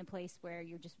to be in a place where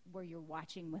you're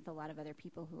watching with a lot of other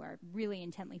people who are really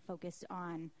intently focused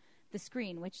on the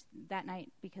screen, which that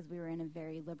night, because we were in a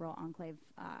very liberal enclave,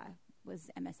 was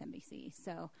MSNBC.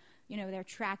 So, they're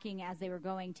tracking as they were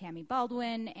going Tammy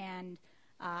Baldwin and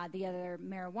the other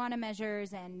marijuana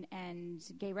measures and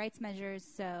gay rights measures.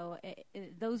 So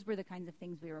those were the kinds of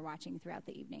things we were watching throughout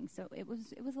the evening. So it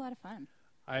was a lot of fun.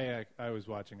 I was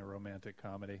watching a romantic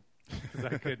comedy because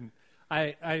I couldn't.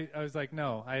 I was like,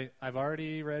 no, I've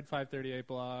already read 538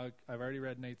 blog. I've already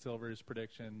read Nate Silver's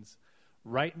predictions.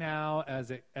 Right now,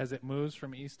 as it moves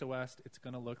from east to west, it's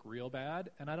going to look real bad,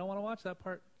 and I don't want to watch that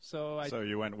part. So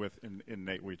you went with in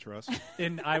Nate We Trust?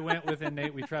 I went with In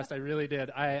Nate We Trust. I really did.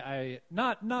 I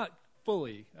not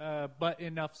fully, but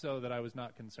enough so that I was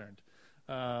not concerned.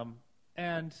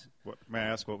 And may I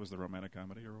ask, what was the romantic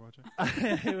comedy you were watching?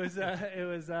 It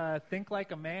was Think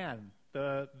Like a Man,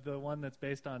 the one that's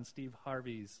based on Steve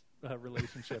Harvey's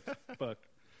relationship book.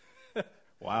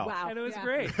 Wow. And it was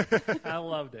great. I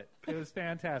loved it. It was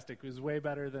fantastic. It was way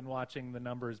better than watching the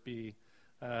numbers be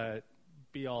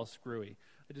all screwy.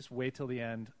 I just wait till the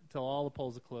end, till all the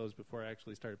polls are closed before I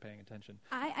actually started paying attention.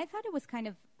 I thought it was kind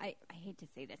of, I hate to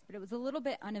say this, but it was a little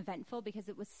bit uneventful because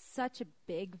it was such a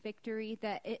big victory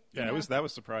that it... Yeah, that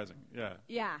was surprising, yeah.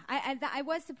 Yeah, I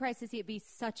was surprised to see it be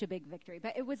such a big victory,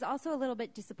 but it was also a little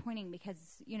bit disappointing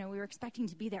because, we were expecting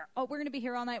to be there. Oh, we're going to be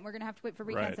here all night, and we're going to have to wait for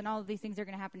recounts, and all of these things are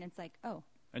going to happen, and it's like, oh...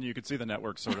 And you could see the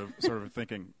network sort of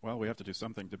thinking, well, we have to do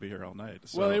something to be here all night.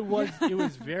 So. Well, it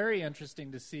was very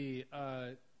interesting to see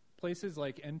places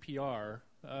like NPR,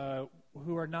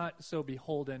 who are not so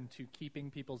beholden to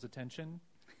keeping people's attention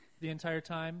the entire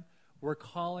time, were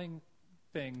calling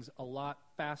things a lot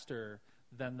faster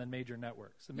than the major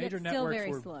networks. The major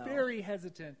networks were very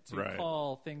hesitant to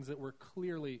call things that were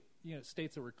clearly,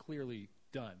 states that were clearly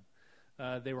done.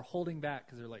 They were holding back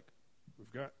because they're like,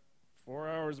 we've got 4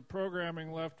 hours of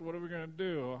programming left. What are we going to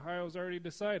do? Ohio's already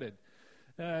decided.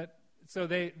 So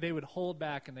they would hold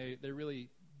back, and they really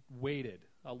waited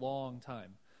a long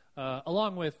time,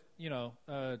 along with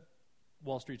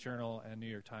Wall Street Journal and New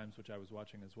York Times, which I was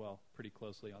watching as well pretty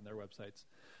closely on their websites.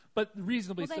 But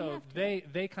reasonably so,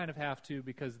 they kind of have to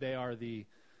because they are these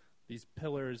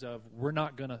pillars of we're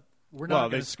not going to.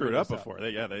 They screwed up before.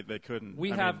 They couldn't. We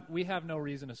have no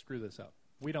reason to screw this up.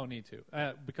 We don't need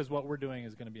to, because what we're doing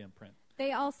is going to be in print.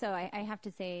 They also, I have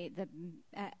to say,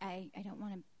 I don't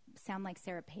want to sound like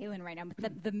Sarah Palin right now,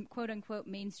 but the quote-unquote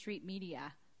mainstream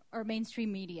media,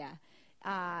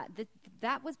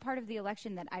 that was part of the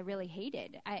election that I really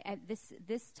hated.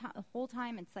 The whole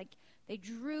time, it's like they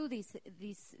drew these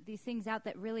things out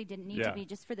that really didn't need to be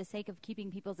just for the sake of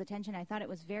keeping people's attention. I thought it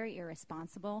was very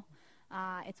irresponsible.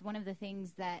 It's one of the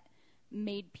things that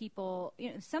made people,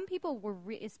 some people were,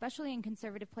 especially in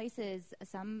conservative places,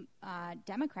 some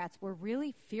Democrats were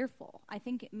really fearful. I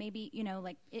think maybe,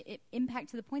 it impacted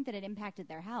to the point that it impacted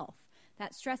their health.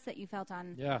 That stress that you felt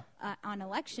on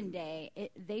election day,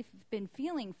 they've been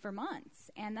feeling for months.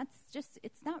 And that's just,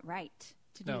 it's not right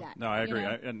to do that. No, I agree.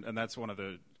 And that's one of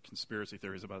the conspiracy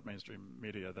theories about mainstream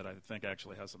media that I think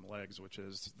actually has some legs, which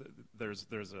is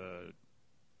there's a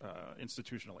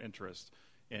institutional interest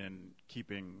in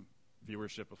keeping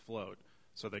viewership afloat,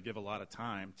 so they give a lot of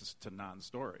time to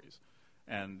non-stories,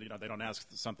 and they don't ask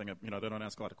something. They don't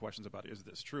ask a lot of questions about is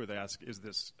this true. They ask, is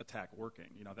this attack working?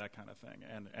 That kind of thing,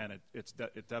 and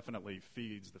it definitely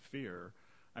feeds the fear.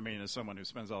 I mean, as someone who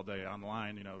spends all day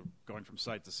online, going from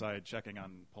site to site, checking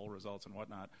on poll results and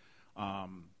whatnot, I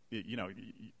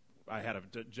had a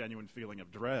genuine feeling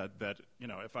of dread that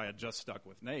if I had just stuck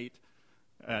with Nate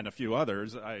and a few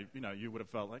others, you would have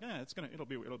felt like,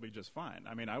 it'll be just fine.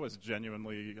 I mean, I was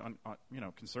genuinely,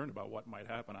 concerned about what might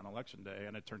happen on election day,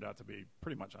 and it turned out to be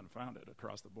pretty much unfounded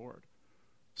across the board.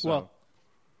 So. Well,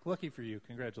 lucky for you.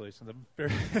 Congratulations.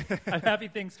 I'm happy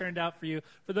things turned out for you.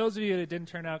 For those of you that didn't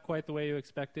turn out quite the way you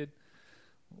expected,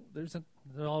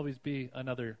 there'll always be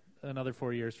another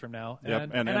 4 years from now.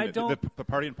 Yep. And I don't. The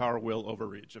party in power will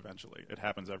overreach eventually. It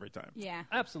happens every time. Yeah,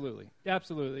 absolutely.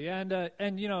 And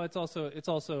it's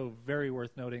also very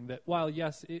worth noting that while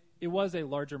yes, it was a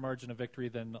larger margin of victory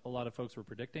than a lot of folks were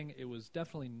predicting, it was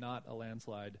definitely not a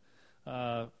landslide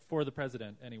for the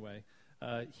president anyway.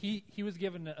 He was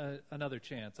given another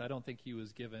chance. I don't think he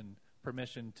was given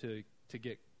permission to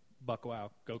get buck wow,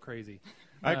 go crazy.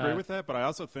 I agree with that, but I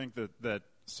also think that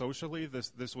socially,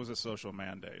 this was a social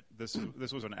mandate. This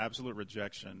was an absolute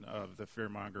rejection of the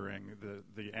fear-mongering,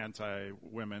 the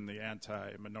anti-women, the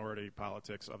anti-minority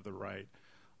politics of the right.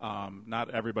 Not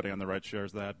everybody on the right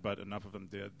shares that, but enough of them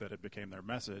did that it became their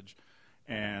message.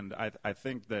 And I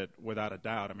think that without a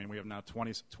doubt, I mean, we have now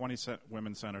 20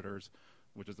 women senators,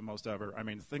 which is the most ever. I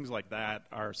mean, things like that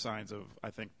are signs of, I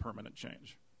think, permanent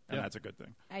change. and that's a good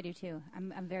thing. I do too.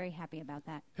 I'm very happy about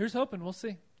that. Here's hoping. We'll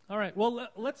see. All right. Well,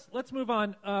 let's move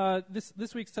on.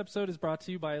 This week's episode is brought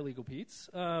to you by Illegal Pete's.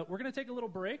 We're going to take a little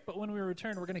break, but when we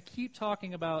return, we're going to keep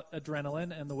talking about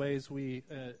adrenaline and the ways we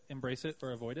embrace it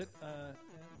or avoid it. And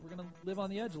we're going to live on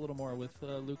the edge a little more with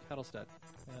Luke Heddlestead.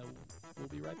 We'll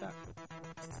be right back.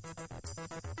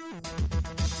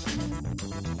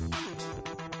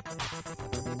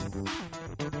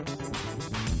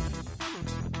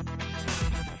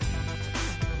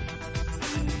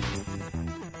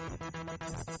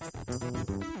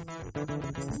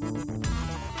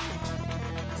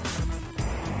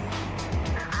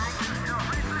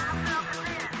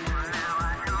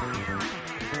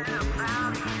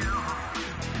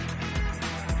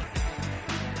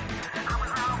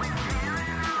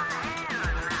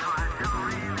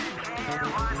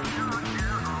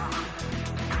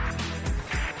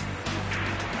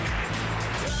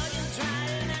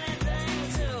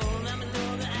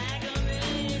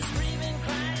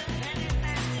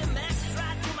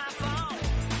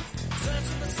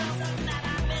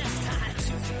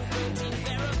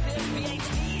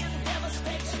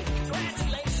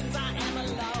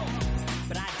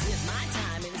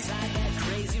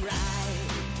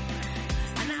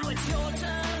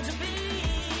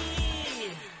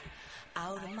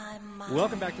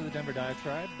 Welcome back to the Denver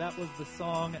Diatribe. That was the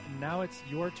song Now It's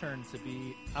Your Turn to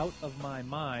Be Out of My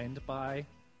Mind by,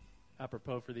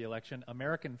 apropos for the election,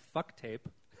 American Fuck Tape,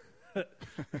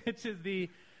 which is the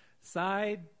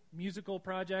side musical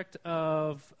project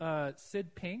of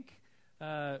Sid Pink,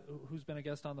 who's been a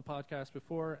guest on the podcast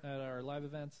before at our live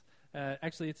events.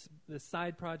 Actually, it's the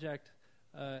side project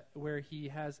where he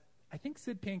has, I think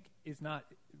Sid Pink is not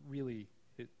really,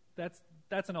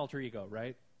 that's an alter ego,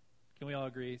 right? Can we all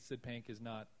agree Sid Pink is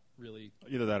not really...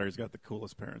 Either that or he's got the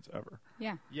coolest parents ever.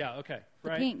 Yeah. Yeah, okay. The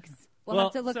right. Pinks. We'll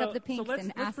have to look up the Pinks so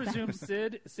and ask them. let's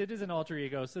presume Sid is an alter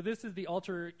ego. So this is the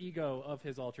alter ego of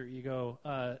his alter ego,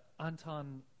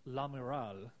 Anton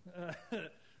Lamiral.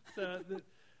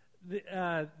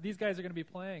 These guys are going to be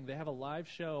playing. They have a live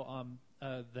show on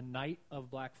the night of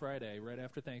Black Friday, right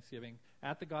after Thanksgiving,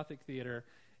 at the Gothic Theater.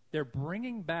 They're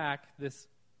bringing back this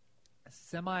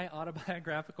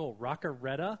semi-autobiographical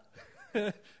rockeretta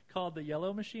called The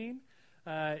Yellow Machine.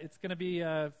 It's going to be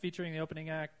featuring the opening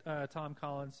act, Tom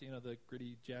Collins, the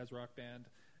gritty jazz rock band,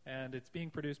 and it's being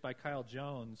produced by Kyle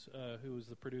Jones, who is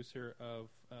the producer of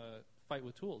Fight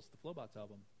with Tools, the Flowbots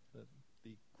album,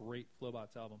 the great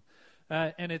Flowbots album.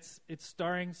 And it's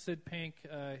starring Sid Pink,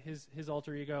 his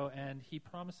alter ego, and he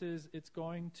promises it's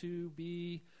going to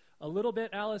be a little bit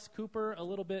Alice Cooper, a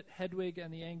little bit Hedwig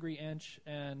and the Angry Inch,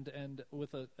 and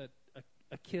with a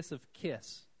kiss of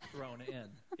Kiss thrown in,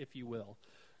 if you will.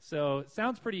 So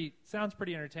sounds pretty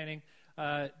entertaining.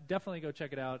 Definitely go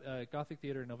check it out. Gothic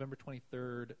Theater, November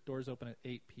 23rd. Doors open at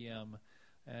 8 p.m.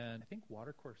 And I think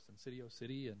Watercourse and City O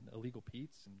City and Illegal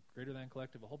Pete's and Greater Than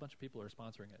Collective, a whole bunch of people are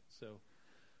sponsoring it. So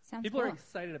Sounds people cool. are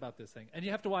excited about this thing. And you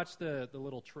have to watch the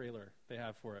little trailer they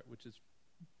have for it, which is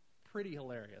pretty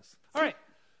hilarious. All right.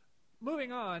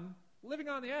 Moving on, Living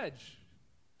on the Edge.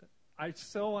 I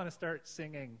so want to start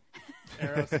singing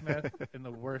Aerosmith in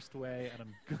the worst way, and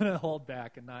I'm going to hold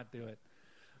back and not do it.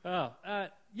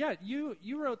 Yeah,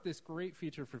 you wrote this great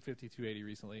feature for 5280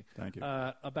 recently. Thank you.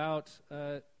 About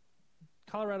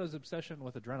Colorado's obsession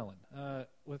with adrenaline,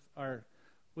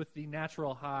 with the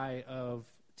natural high of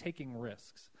taking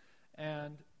risks.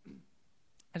 And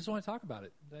I just want to talk about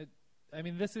it. I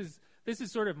mean, this is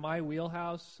sort of my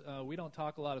wheelhouse. We don't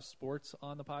talk a lot of sports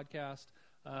on the podcast,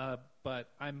 but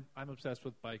I'm obsessed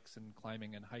with bikes and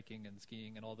climbing and hiking and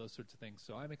skiing and all those sorts of things.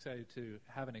 So I'm excited to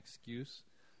have an excuse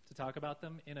to talk about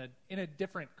them in a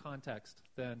different context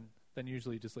than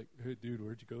usually just like, hey, dude,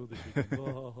 where'd you go this weekend?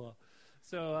 Blah, blah, blah.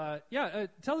 So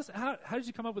tell us how did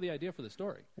you come up with the idea for the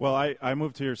story? Well, I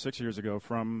moved here 6 years ago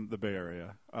from the Bay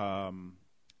Area.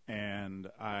 And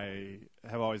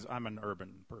I'm an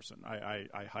urban person.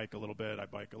 I hike a little bit, I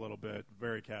bike a little bit,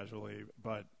 very casually,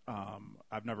 but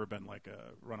I've never been like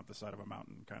a run up the side of a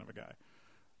mountain kind of a guy.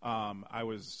 I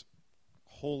was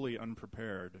wholly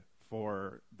unprepared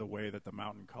for the way that the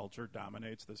mountain culture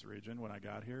dominates this region when I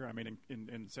got here. I mean,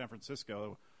 in San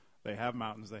Francisco, they have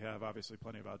mountains. They have obviously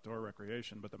plenty of outdoor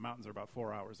recreation, but the mountains are about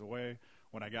 4 hours away.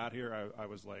 When I got here, I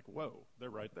was like, whoa, they're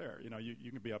right there.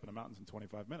 You can be up in the mountains in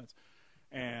 25 minutes.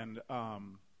 And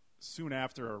soon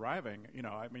after arriving,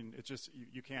 I mean, it's just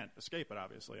you can't escape it.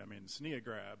 Obviously, I mean, SNEA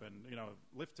grab and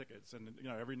lift tickets, and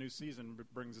every new season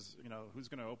brings who's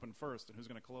going to open first and who's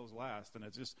going to close last, and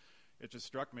it just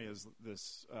struck me as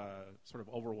this sort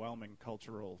of overwhelming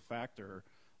cultural factor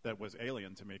that was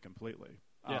alien to me completely.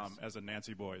 Yes. As a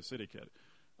Nancy Boy city kid.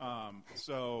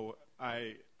 So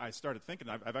I started thinking.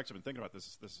 I've actually been thinking about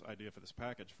this idea for this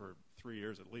package for 3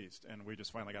 years at least, and we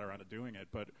just finally got around to doing it.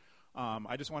 But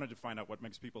I just wanted to find out what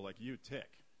makes people like you tick.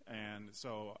 And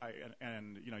so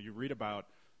you read about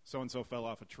so and so fell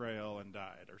off a trail and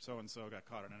died, or so and so got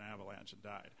caught in an avalanche and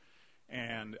died.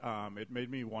 And it made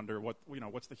me wonder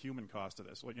what's the human cost of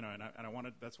this? And I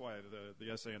wanted, that's why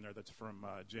the essay in there that's from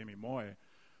Jamie Moy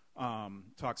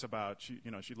talks about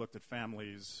she looked at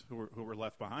families who were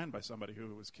left behind by somebody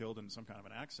who was killed in some kind of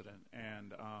an accident.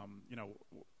 And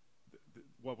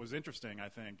what was interesting, I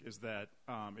think, is that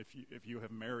if you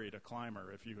have married a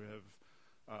climber, if you have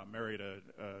married a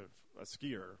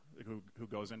skier who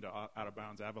goes into out of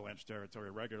bounds avalanche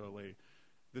territory regularly,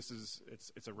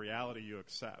 it's a reality you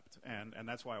accept, and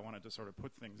that's why I wanted to sort of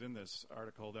put things in this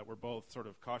article that were both sort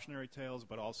of cautionary tales,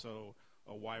 but also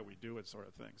a why we do it sort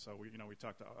of thing. So we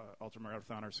talked to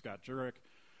ultramarathoner Scott Jurek.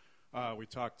 We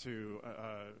talked to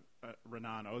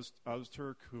Renan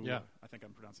Ozturk, who I think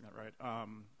I'm pronouncing that right,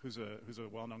 who's a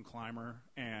well-known climber,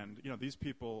 and these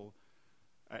people.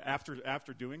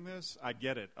 After doing this, I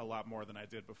get it a lot more than I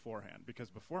did beforehand.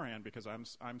 Because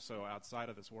I'm so outside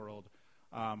of this world.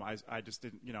 I just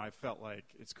didn't, I felt like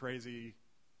it's crazy,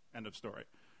 end of story.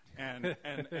 And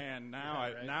now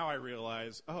now I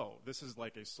realize, this is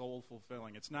like a soul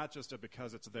fulfilling. It's not just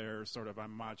because it's there sort of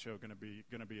I'm macho going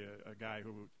to be a guy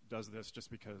who does this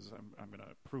just because I'm going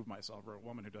to prove myself, or a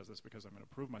woman who does this because I'm going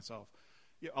to prove myself.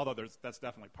 Yeah, although that's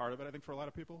definitely part of it, I think, for a lot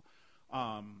of people.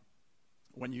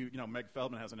 When Meg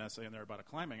Feldman has an essay in there about a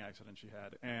climbing accident she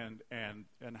had, and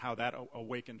how that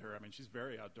awakened her. I mean, she's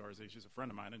very outdoorsy. She's a friend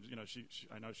of mine, and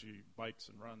I know she bikes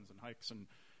and runs and hikes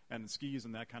and skis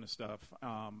and that kind of stuff.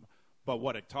 But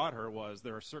what it taught her was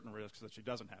there are certain risks that she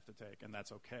doesn't have to take, and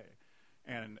that's okay.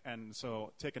 And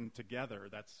so taken together,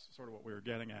 that's sort of what we were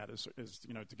getting at is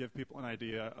to give people an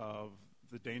idea of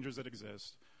the dangers that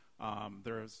exist.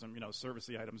 There are some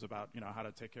servicey items about how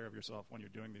to take care of yourself when you're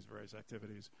doing these various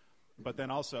activities. But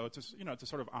then also to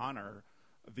sort of honor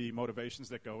the motivations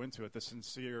that go into it, the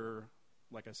sincere,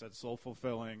 like I said,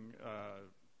 soul-fulfilling,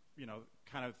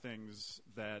 kind of things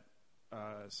that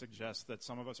suggest that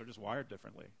some of us are just wired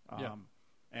differently.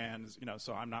 And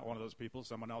so I'm not one of those people.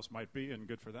 Someone else might be, and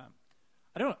good for them.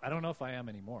 I don't know if I am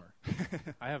anymore.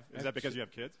 Is that because you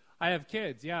have kids? I have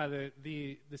kids. Yeah,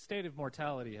 the state of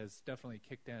mortality has definitely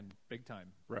kicked in big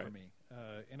time for me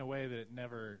in a way that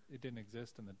it didn't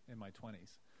exist in my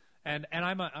 20s. And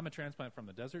I'm a transplant from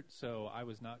the desert, so I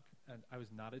was not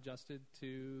adjusted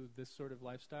to this sort of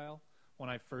lifestyle when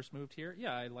I first moved here.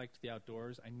 Yeah, I liked the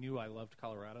outdoors. I knew I loved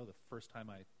Colorado the first time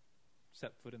I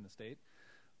set foot in the state,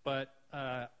 but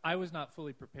I was not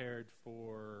fully prepared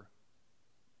for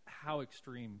how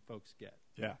extreme folks get.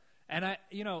 Yeah. And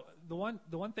the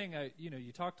one thing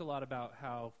you talked a lot about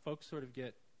how folks sort of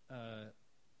get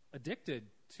addicted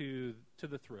to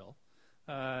the thrill.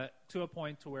 To a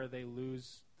point to where they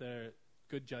lose their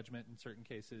good judgment in certain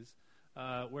cases,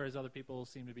 whereas other people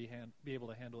seem to be able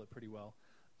to handle it pretty well.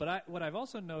 But what I've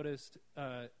also noticed,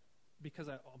 because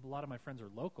a lot of my friends are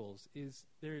locals, is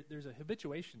there's a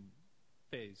habituation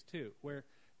phase too, where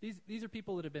these are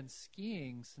people that have been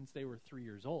skiing since they were 3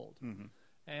 years old,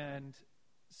 and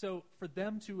so for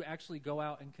them to actually go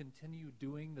out and continue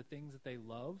doing the things that they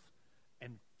love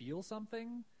and feel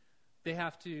something, they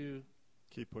have to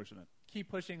keep pushing it. Keep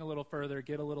pushing a little further,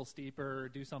 get a little steeper,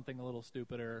 do something a little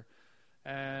stupider.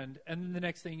 And then the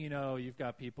next thing you know, you've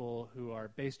got people who are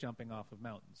base jumping off of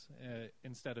mountains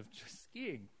instead of just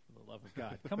skiing, for the love of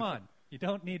God. Come on. You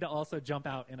don't need to also jump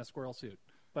out in a squirrel suit.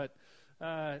 But,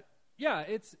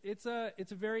 it's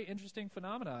a very interesting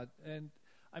phenomenon. And,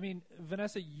 I mean,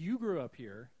 Vanessa, you grew up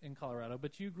here in Colorado,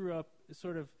 but you grew up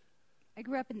sort of... I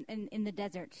grew up in the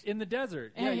desert. In the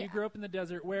desert. Yeah, you grew up in the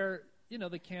desert where...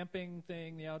 the camping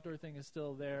thing, the outdoor thing is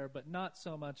still there, but not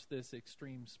so much this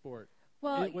extreme sport.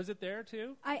 Well, was it there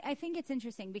too? I think it's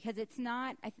interesting because it's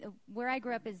not where I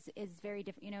grew up is very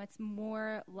different. It's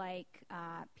more like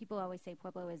people always say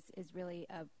Pueblo is really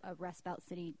a Rust Belt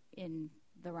city in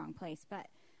the wrong place, but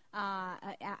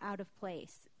out of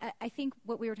place. I think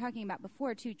what we were talking about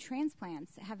before too,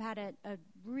 transplants have had a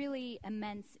really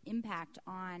immense impact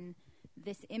on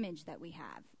this image that we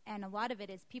have, and a lot of it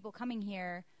is people coming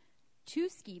here to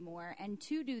ski more and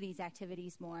to do these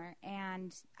activities more,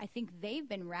 and I think they've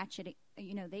been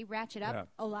they ratchet up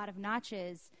a lot of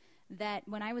notches that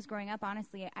when I was growing up,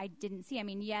 honestly, I didn't see. I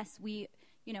mean, yes,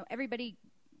 everybody,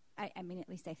 I mean, at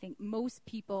least I think most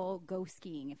people go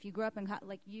skiing. If you grew up in,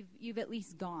 you've at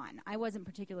least gone. I wasn't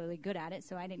particularly good at it,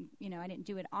 so I didn't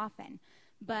do it often,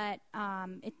 but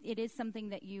it is something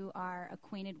that you are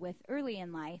acquainted with early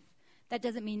in life. that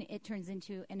doesn't mean it turns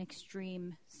into an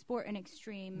extreme sport, an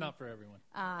extreme not for everyone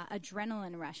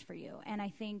adrenaline rush for you. And I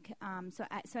think so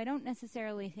I don't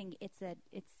necessarily think it's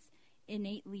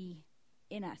innately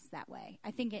in us that way.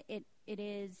 I think it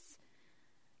is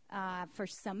for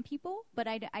some people, but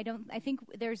I think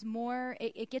there's more.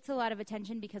 It gets a lot of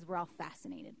attention because we're all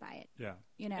fascinated by it. Yeah,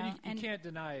 you know, and you can't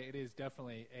deny it is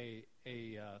definitely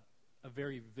a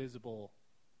very visible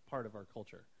part of our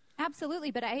culture. Absolutely,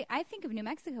 but I think of New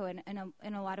Mexico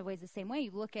in a lot of ways the same way.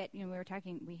 You look at, we were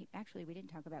talking. We didn't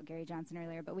talk about Gary Johnson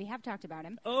earlier, but we have talked about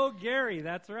him. Oh, Gary,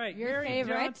 that's right. Your Gary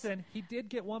favorite. Johnson. He did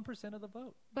get 1% of the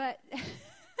vote, but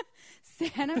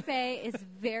Santa Fe is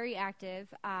very active.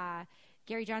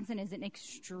 Gary Johnson is an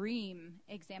extreme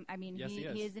I mean, yes,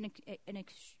 he is an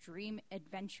extreme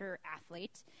adventure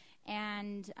athlete,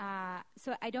 and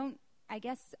so I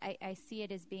guess I see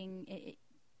it as being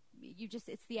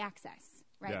it's the access,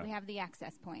 right? Yeah. We have the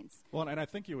access points. Well, and I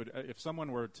think you would, if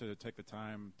someone were to take the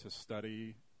time to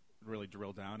study, really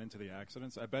drill down into the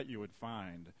accidents, I bet you would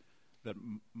find that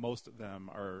most of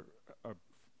them are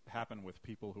happen with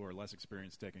people who are less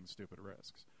experienced taking stupid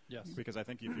risks. Yes. Because I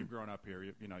think if you've grown up here,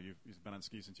 you've been on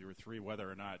skis since you were 3, whether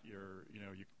or not you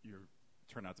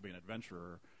turn out to be an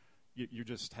adventurer, you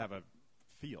just have a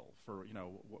feel for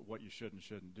what you should and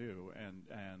shouldn't do,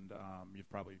 and you've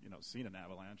probably seen an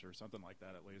avalanche or something like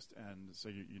that at least, and so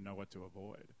you know what to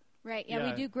avoid. Right.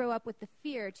 Yeah, we do grow up with the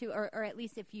fear too, or at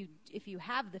least if you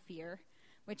have the fear,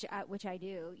 which I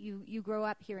do, you grow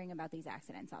up hearing about these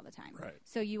accidents all the time. Right.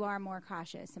 So you are more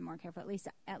cautious and more careful. At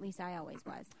least I always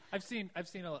was. I've seen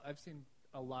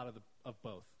a lot of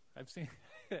both.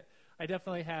 I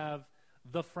definitely have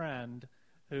the friend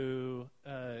who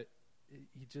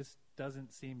he just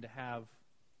doesn't seem to have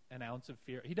an ounce of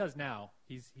fear. He does now.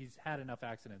 He's had enough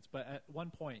accidents, but at one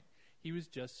point he was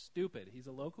just stupid. He's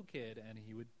a local kid, and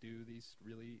he would do these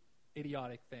really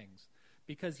idiotic things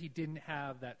because he didn't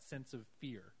have that sense of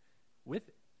fear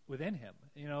within him.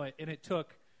 And it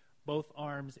took both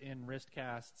arms in wrist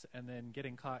casts and then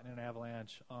getting caught in an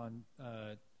avalanche on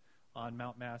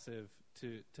Mount Massive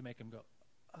to make him go,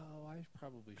 oh, I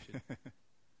probably should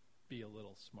be a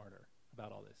little smarter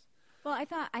about all this. Well, I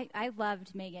thought I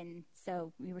loved Megan.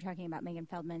 So we were talking about Megan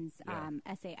Feldman's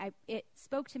essay. It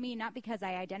spoke to me not because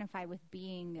I identify with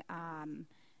being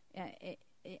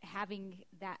having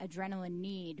that adrenaline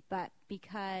need, but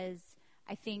because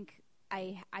I think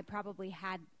I probably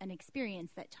had an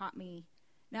experience that taught me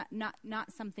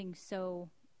not something so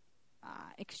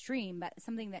extreme, but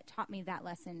something that taught me that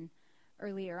lesson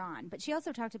earlier on. But she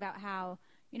also talked about how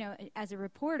as a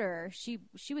reporter, she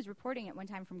was reporting at one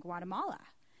time from Guatemala.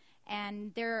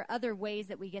 And there are other ways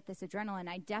that we get this adrenaline.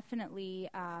 I definitely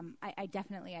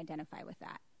identify with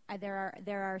that.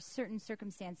 There are certain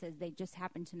circumstances they just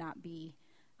happen to not be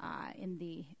in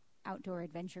the outdoor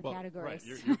adventure categories.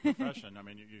 Right, your profession. I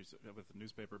mean, you with a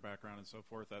newspaper background and so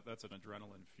forth. That's an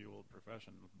adrenaline-fueled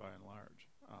profession by and large.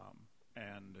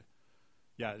 And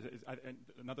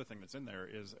another thing that's in there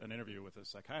is an interview with a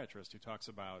psychiatrist who talks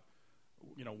about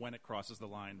when it crosses the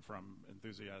line from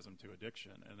enthusiasm to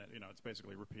addiction, and that, it's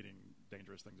basically repeating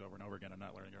dangerous things over and over again and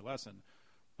not learning your lesson.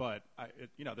 But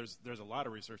there's a lot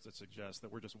of research that suggests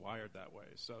that we're just wired that way.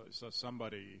 So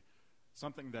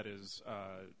something that is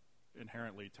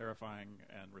inherently terrifying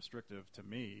and restrictive to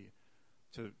me,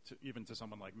 to even to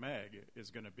someone like Meg, is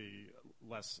going to be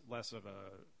less of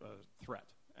a threat.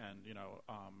 And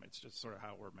it's just sort of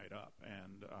how we're made up.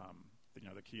 And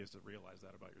the key is to realize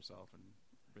that about yourself and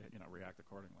react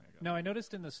accordingly, I guess. Now, I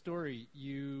noticed in the story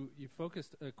you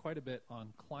focused quite a bit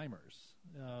on climbers.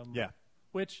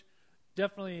 Which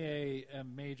definitely a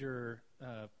major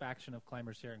faction of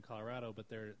climbers here in Colorado, but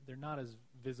they're not as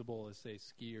visible as, say,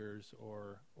 skiers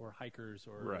or hikers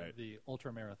or the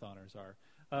ultramarathoners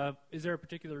are. Is there a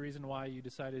particular reason why you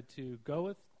decided to go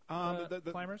with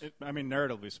climbers?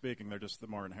 Narratively speaking, they're just the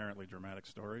more inherently dramatic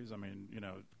stories. I mean,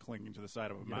 clinging to the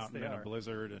side of a mountain in a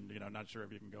blizzard, and not sure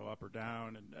if you can go up or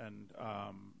down,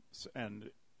 and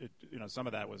it, some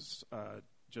of that was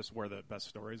just where the best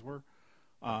stories were.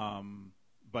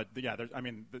 But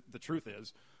the truth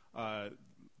is,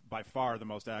 by far the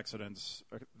most accidents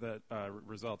that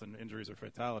result in injuries or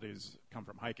fatalities come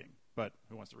from hiking. But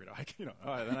who wants to read a hike?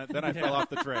 Then I fell off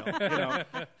the trail.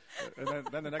 And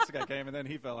then the next guy came, and then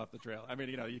he fell off the trail. I mean,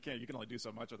 you can only do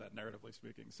so much of that, narratively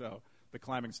speaking. So the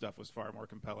climbing stuff was far more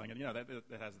compelling, and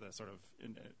that has the sort of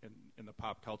in the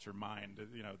pop culture mind,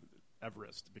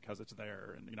 Everest, because it's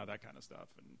there, and that kind of stuff.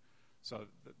 And so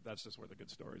that's just where the good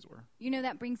stories were.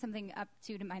 That brings something up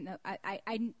to mind, though.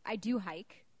 I do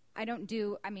hike. I don't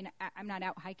do. I mean, I'm not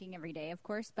out hiking every day, of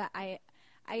course, but I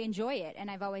enjoy it, and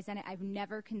I've always done it. I've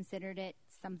never considered it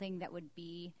something that would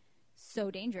be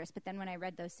so dangerous. But then when I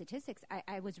read those statistics,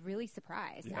 I was really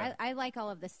surprised. Yeah. I like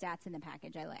all of the stats in the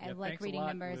package. I like reading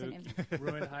numbers.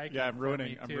 Ruined hiking. Yeah, I'm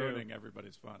ruining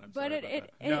everybody's fun. I'm but sorry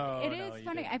it is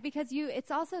funny because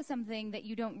it's also something that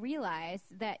you don't realize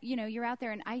that, you're out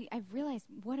there, and I've realized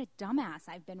what a dumbass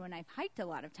I've been when I've hiked a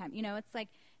lot of time. It's like,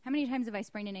 how many times have I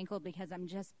sprained an ankle because I'm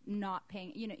just not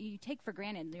paying? You take for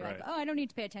granted. You're like, oh, I don't need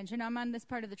to pay attention. I'm on this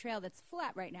part of the trail that's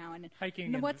flat right now, and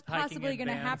what's possibly going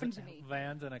to happen to me?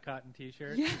 Vans and a cotton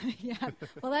T-shirt. Yeah.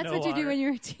 Well, that's what you do when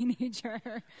you're a teenager.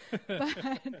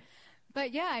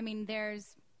 But yeah, I mean, there's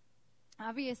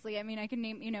obviously. I mean, I can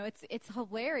name. It's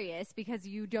hilarious because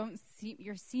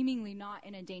you're seemingly not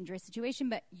in a dangerous situation,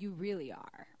 but you really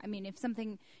are. I mean, if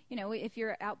something, if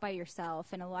you're out by yourself,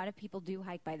 and a lot of people do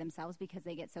hike by themselves because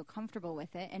they get so comfortable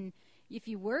with it, and if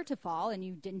you were to fall and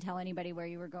you didn't tell anybody where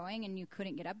you were going and you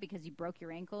couldn't get up because you broke your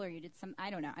ankle or you did I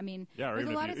don't know. I mean, yeah, or there's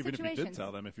a lot of even situations. if you did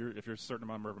tell them, if you're a certain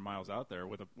number of miles out there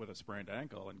with a sprained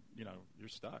ankle, and you're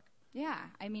stuck. Yeah,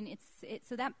 I mean,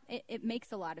 it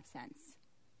makes a lot of sense.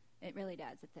 It really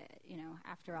does.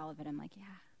 After all of it, I'm like,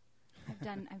 yeah,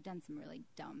 I've done some really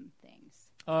dumb things.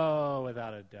 Oh,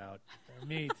 without a doubt.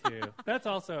 Me too. That's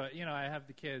also, I have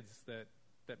the kids that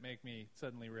make me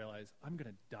suddenly realize I'm going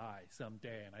to die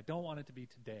someday, and I don't want it to be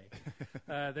today.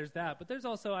 There's that. But there's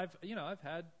also, I've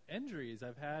had injuries.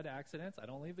 I've had accidents. I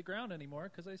don't leave the ground anymore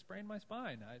because I sprained my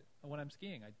spine. When I'm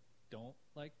skiing, I don't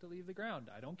like to leave the ground.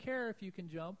 I don't care if you can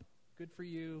jump. Good for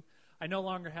you. I no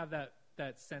longer have that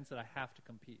sense that I have to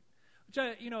compete, which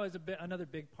is another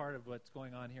big part of what's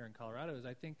going on here in Colorado. Is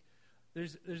I think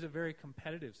there's a very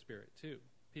competitive spirit too.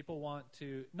 People want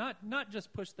to not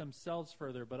just push themselves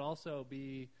further, but also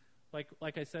be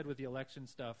like I said with the election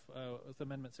stuff, with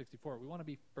Amendment 64. We want to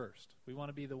be first. We want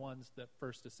to be the ones that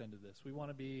first ascended this. We want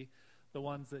to be the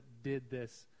ones that did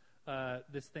this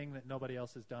thing that nobody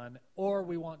else has done, or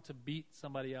we want to beat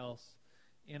somebody else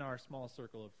in our small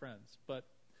circle of friends. But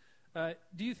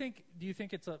do you think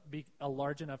it's a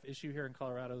large enough issue here in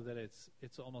Colorado that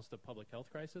it's almost a public health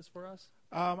crisis for us?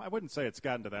 I wouldn't say it's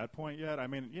gotten to that point yet. I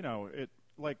mean, it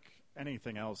like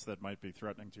anything else that might be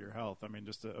threatening to your health. I mean,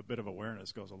 just a bit of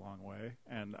awareness goes a long way.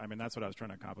 And I mean, that's what I was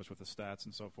trying to accomplish with the stats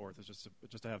and so forth. Is just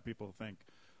to have people think,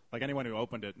 like anyone who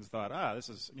opened it and thought, this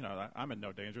is, I'm in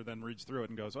no danger, then reads through it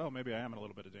and goes, oh, maybe I am in a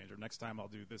little bit of danger. Next time I'll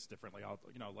do this differently. I'll,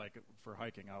 like for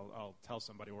hiking, I'll tell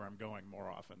somebody where I'm going more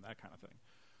often, that kind of thing.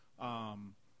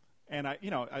 And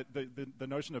the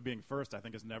notion of being first, I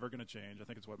think, is never going to change. I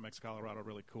think it's what makes Colorado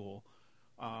really cool,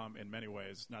 in many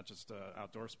ways, not just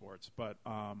outdoor sports. But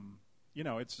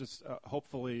it's just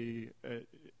hopefully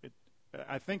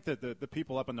I think that the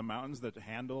people up in the mountains that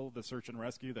handle the search and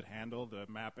rescue, that handle the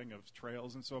mapping of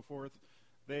trails and so forth,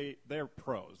 they're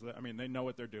pros. I mean, they know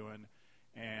what they're doing.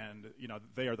 And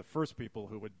they are the first people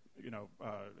who would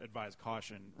advise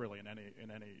caution really in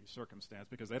any circumstance,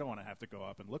 because they don't want to have to go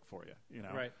up and look for you.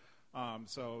 Right.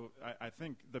 So I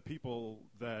think the people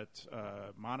that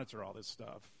monitor all this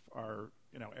stuff are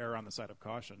err on the side of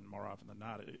caution more often than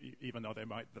not, even though they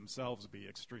might themselves be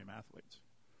extreme athletes.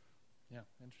 Yeah,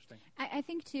 interesting. I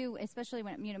think too, especially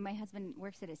when my husband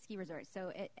works at a ski resort,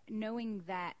 so knowing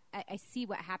that I see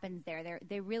what happens there.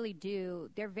 They really do.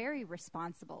 They're very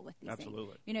responsible with these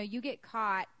Absolutely. things. You get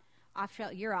caught off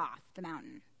trail, you're off the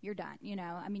mountain. You're done.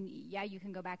 I mean, yeah, you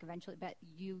can go back eventually, but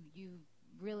you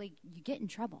get in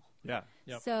trouble. Yeah.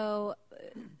 Yep. So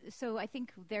I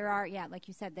think there are, like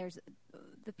you said, there's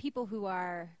the people who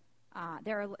are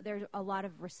there's a lot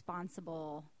of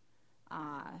responsible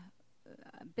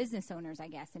business owners, I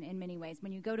guess, in many ways.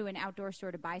 When you go to an outdoor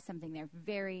store to buy something,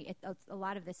 a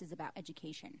lot of this is about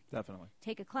education. Definitely.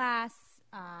 Take a class.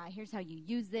 Here's how you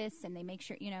use this, and they make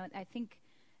sure. I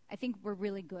think we're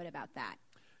really good about that.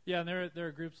 Yeah, and there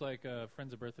are groups like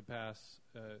Friends of Bertha Pass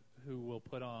who will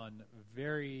put on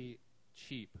very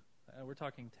cheap. We're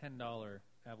talking $10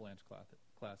 avalanche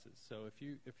classes. So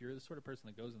if you're the sort of person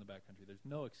that goes in the backcountry, there's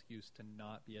no excuse to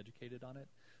not be educated on it.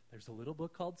 There's a little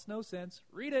book called Snow Sense.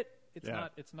 Read it.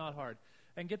 It's not hard.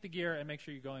 And get the gear and make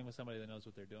sure you're going with somebody that knows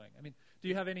what they're doing. I mean, do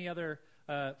you have any other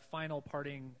final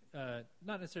parting,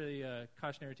 not necessarily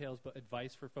cautionary tales, but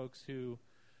advice for folks who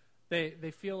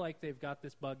they feel like they've got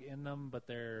this bug in them, but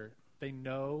they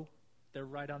know they're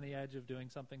right on the edge of doing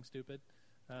something stupid?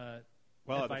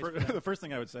 Well, the first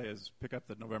thing I would say is pick up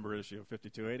the November issue of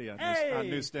 5280 on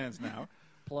newsstands now.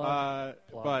 Plug.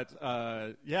 But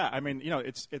yeah, I mean,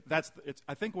 it's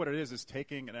I think what it is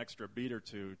taking an extra beat or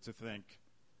two to think,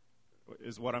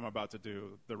 is what I'm about to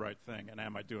do the right thing, and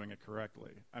am I doing it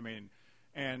correctly? I mean,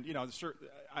 and sure,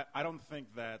 I don't think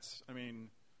that's. I mean,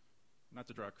 not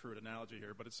to draw a crude analogy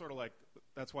here, but it's sort of like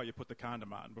that's why you put the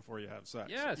condom on before you have sex.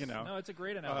 Yes. You know? No, it's a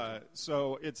great analogy.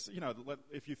 So it's,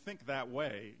 if you think that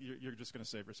way, you're just going to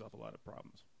save yourself a lot of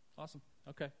problems. Awesome.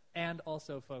 Okay. And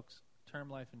also, folks, term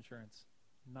life insurance,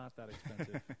 not that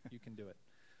expensive. You can do it.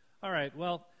 All right.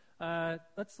 Well,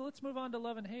 let's move on to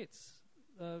love and hates.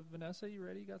 Vanessa, you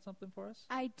ready? You got something for us?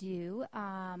 I do.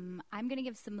 I'm going to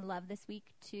give some love this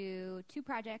week to two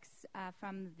projects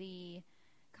from the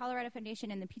Colorado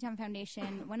Foundation and the Piton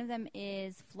Foundation. One of them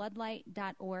is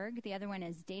floodlight.org. The other one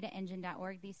is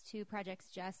dataengine.org. These two projects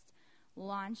just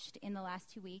launched in the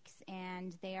last 2 weeks,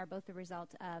 and they are both the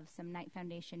result of some Knight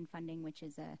Foundation funding, which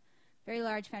is a very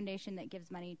large foundation that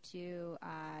gives money to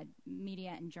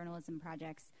media and journalism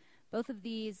projects. Both of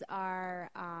these are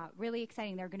really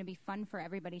exciting. They're going to be fun for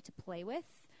everybody to play with.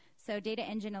 So Data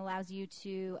Engine allows you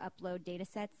to upload data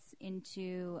sets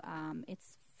into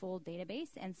its full database,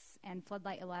 and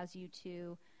Floodlight allows you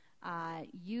to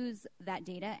use that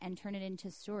data and turn it into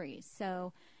stories.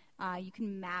 So you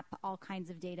can map all kinds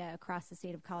of data across the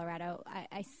state of Colorado.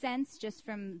 I sense just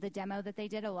from the demo that they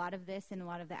did, a lot of this and a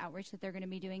lot of the outreach that they're going to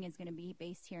be doing is going to be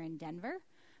based here in Denver.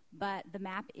 But the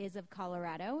map is of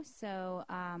Colorado. So,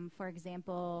 for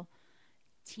example,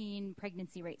 teen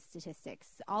pregnancy rate statistics,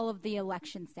 all of the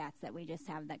election stats that we just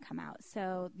have that come out.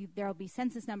 So there will be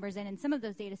census numbers in, and some of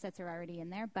those data sets are already in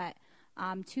there. But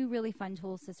two really fun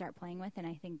tools to start playing with, and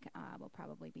I think we'll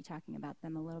probably be talking about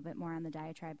them a little bit more on the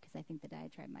Diatribe because I think the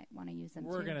Diatribe might want to use them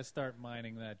We're too. going to start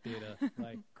mining that data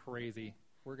like crazy.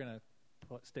 We're going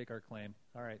to stake our claim.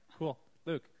 All right, cool.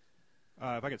 Luke.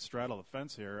 If I could straddle the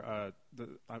fence here,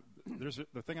 there's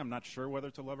the thing I'm not sure whether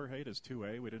to love or hate is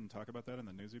 2A. We didn't talk about that in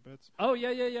the newsy bits. Oh, yeah,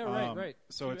 right.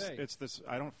 So 2A. it's this.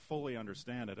 I don't fully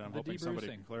understand it. I'm The hoping somebody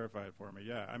debrucing. can clarify it for me.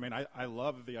 Yeah, I mean, I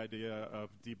love the idea of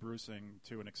debrucing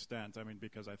to an extent. I mean,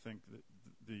 because I think that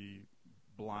the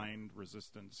blind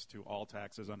resistance to all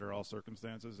taxes under all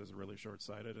circumstances is really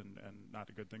short-sighted and not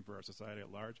a good thing for our society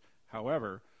at large.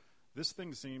 However, this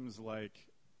thing seems like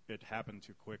it happened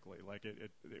too quickly. Like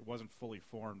it wasn't fully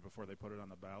formed before they put it on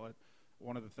the ballot.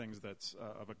 One of the things that's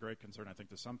of a great concern, I think,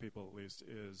 to some people at least,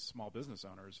 is small business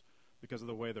owners because of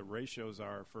the way the ratios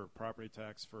are for property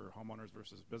tax for homeowners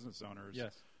versus business owners.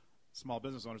 Yes. Small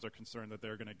business owners are concerned that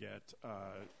they're going to get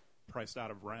priced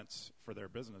out of rents for their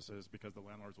businesses because the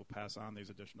landlords will pass on these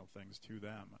additional things to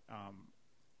them.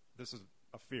 This is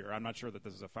a fear. I'm not sure that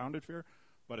this is a founded fear,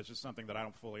 but it's just something that I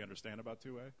don't fully understand about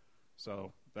 2A.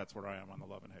 So that's where I am on the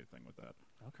love and hate thing with that.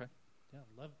 Okay. Yeah,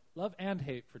 love and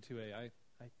hate for 2A.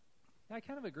 I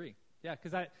kind of agree. Yeah,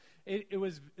 because it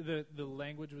was the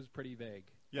language was pretty vague.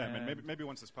 Yeah, I mean, maybe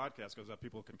once this podcast goes up,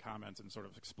 people can comment and sort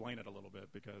of explain it a little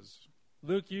bit because.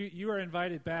 Luke, you are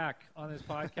invited back on this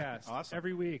podcast Awesome.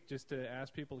 every week just to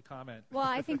ask people to comment. Well,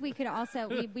 I think we could also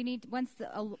we need once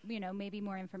maybe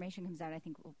more information comes out. I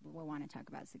think we'll want to talk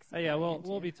about 16. Yeah,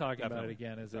 we'll be talking about it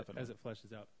Definitely. again as it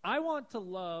fleshes out. I want to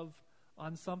love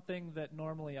on something that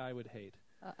normally I would hate.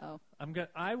 Uh-oh.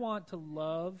 I want to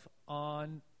love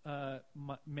on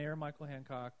Mayor Michael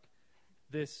Hancock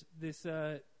this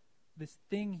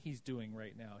thing he's doing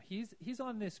right now. He's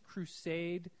on this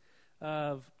crusade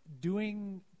of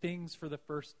doing things for the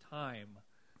first time.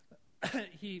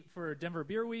 For Denver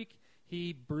Beer Week,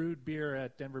 he brewed beer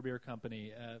at Denver Beer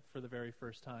Company for the very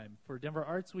first time. For Denver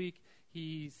Arts Week,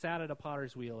 he sat at a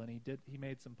potter's wheel and he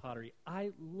made some pottery.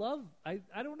 I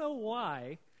don't know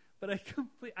why, but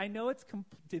I know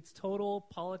it's total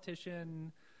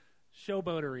politician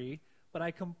showboatery, but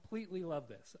I completely love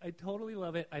this. I totally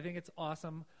love it. I think it's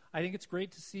awesome. I think it's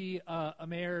great to see a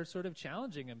mayor sort of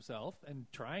challenging himself and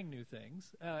trying new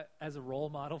things as a role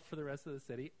model for the rest of the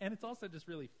city. And it's also just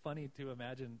really funny to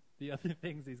imagine the other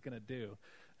things he's going to do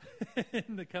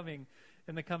in the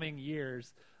coming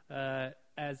years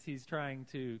as he's trying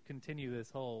to continue this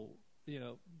whole,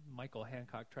 Michael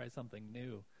Hancock tries something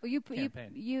new. Well,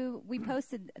 campaign. we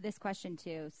posted this question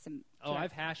too.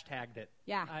 I've hashtagged it.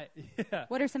 Yeah. Yeah.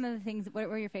 What are some of the things? What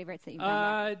were your favorites that you've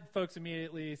done? Folks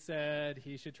immediately said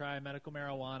he should try medical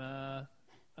marijuana.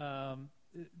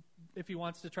 If he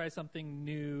wants to try something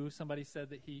new, somebody said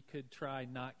that he could try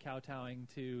not kowtowing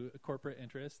to corporate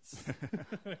interests.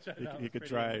 Which I thought He was could pretty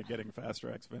try good. getting Fast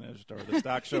Tracks finished or the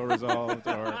stock show resolved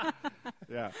or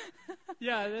yeah.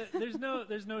 Yeah, there's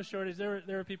no shortage.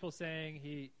 There are people saying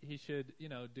he should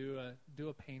do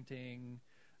a painting,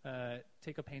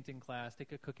 take a painting class,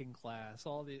 take a cooking class,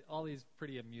 all these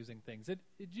pretty amusing things. It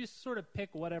just sort of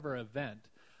pick whatever event.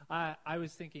 I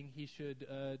was thinking he should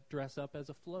dress up as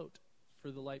a float for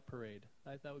the light parade.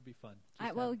 That would be fun.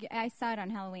 I saw it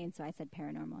on Halloween, so I said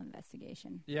paranormal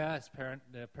investigation. Yes,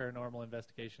 paranormal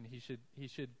investigation. He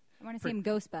should. I want to see him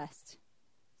ghost bust.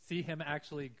 see him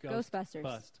actually Ghostbusters.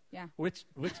 bust. Yeah. Which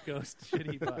ghost should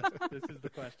he bust? This is the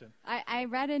question. I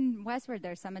read in Westward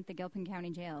there's some at the Gilpin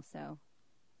County Jail, so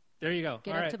there you go.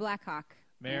 get All up right. to Blackhawk,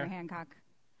 Mayor Hancock.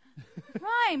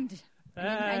 Rhymed.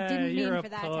 I didn't mean for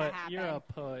that to happen. You're a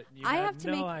poet. You I have have to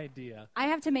no make- idea. I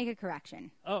have to make a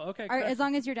correction. Oh, okay. As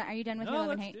long as you're done. Are you done with your No,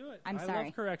 love and let's hate? do it. I'm I sorry.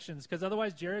 love corrections because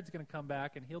otherwise Jared's going to come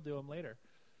back and he'll do them later.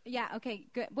 Yeah. Okay.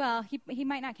 Good. Well, he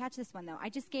might not catch this one though. I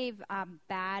just gave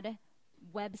bad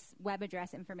web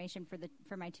address information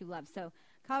for my two loves. So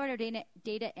Colorado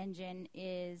Data Engine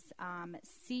is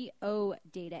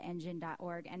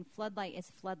codataengine.org and Floodlight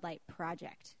is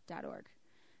floodlightproject.org.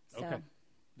 So Okay.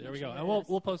 There we sure go. that And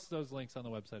we'll post those links on the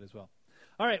website as well.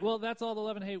 All right. Well, that's all the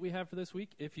love and hate we have for this week.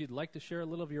 If you'd like to share a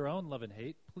little of your own love and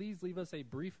hate, please leave us a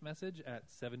brief message at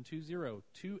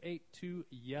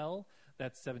 720-282-YELL.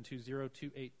 That's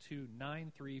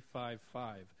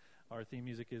 720-282-9355. Our theme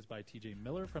music is by TJ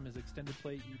Miller from his Extended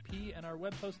Play EP, and our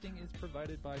web hosting is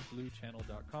provided by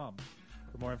bluechannel.com.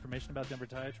 For more information about Denver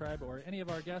Diatribe or any of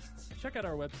our guests, check out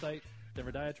our website,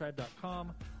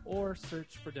 denverdiatribe.com, or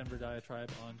search for Denver Diatribe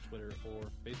on Twitter or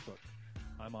Facebook.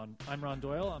 I'm Ron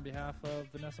Doyle on behalf of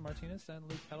Vanessa Martinez and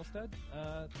Luke Kettlestead.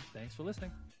 Thanks for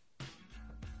listening.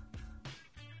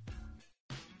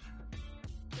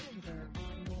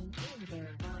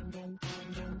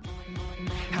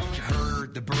 Haven't you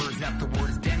heard the birds? Now the word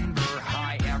is Denver.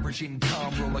 High average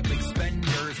income, roll like big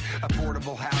spenders.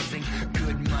 Affordable housing,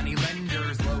 good money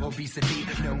lenders. Low obesity,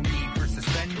 no need for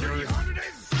suspenders.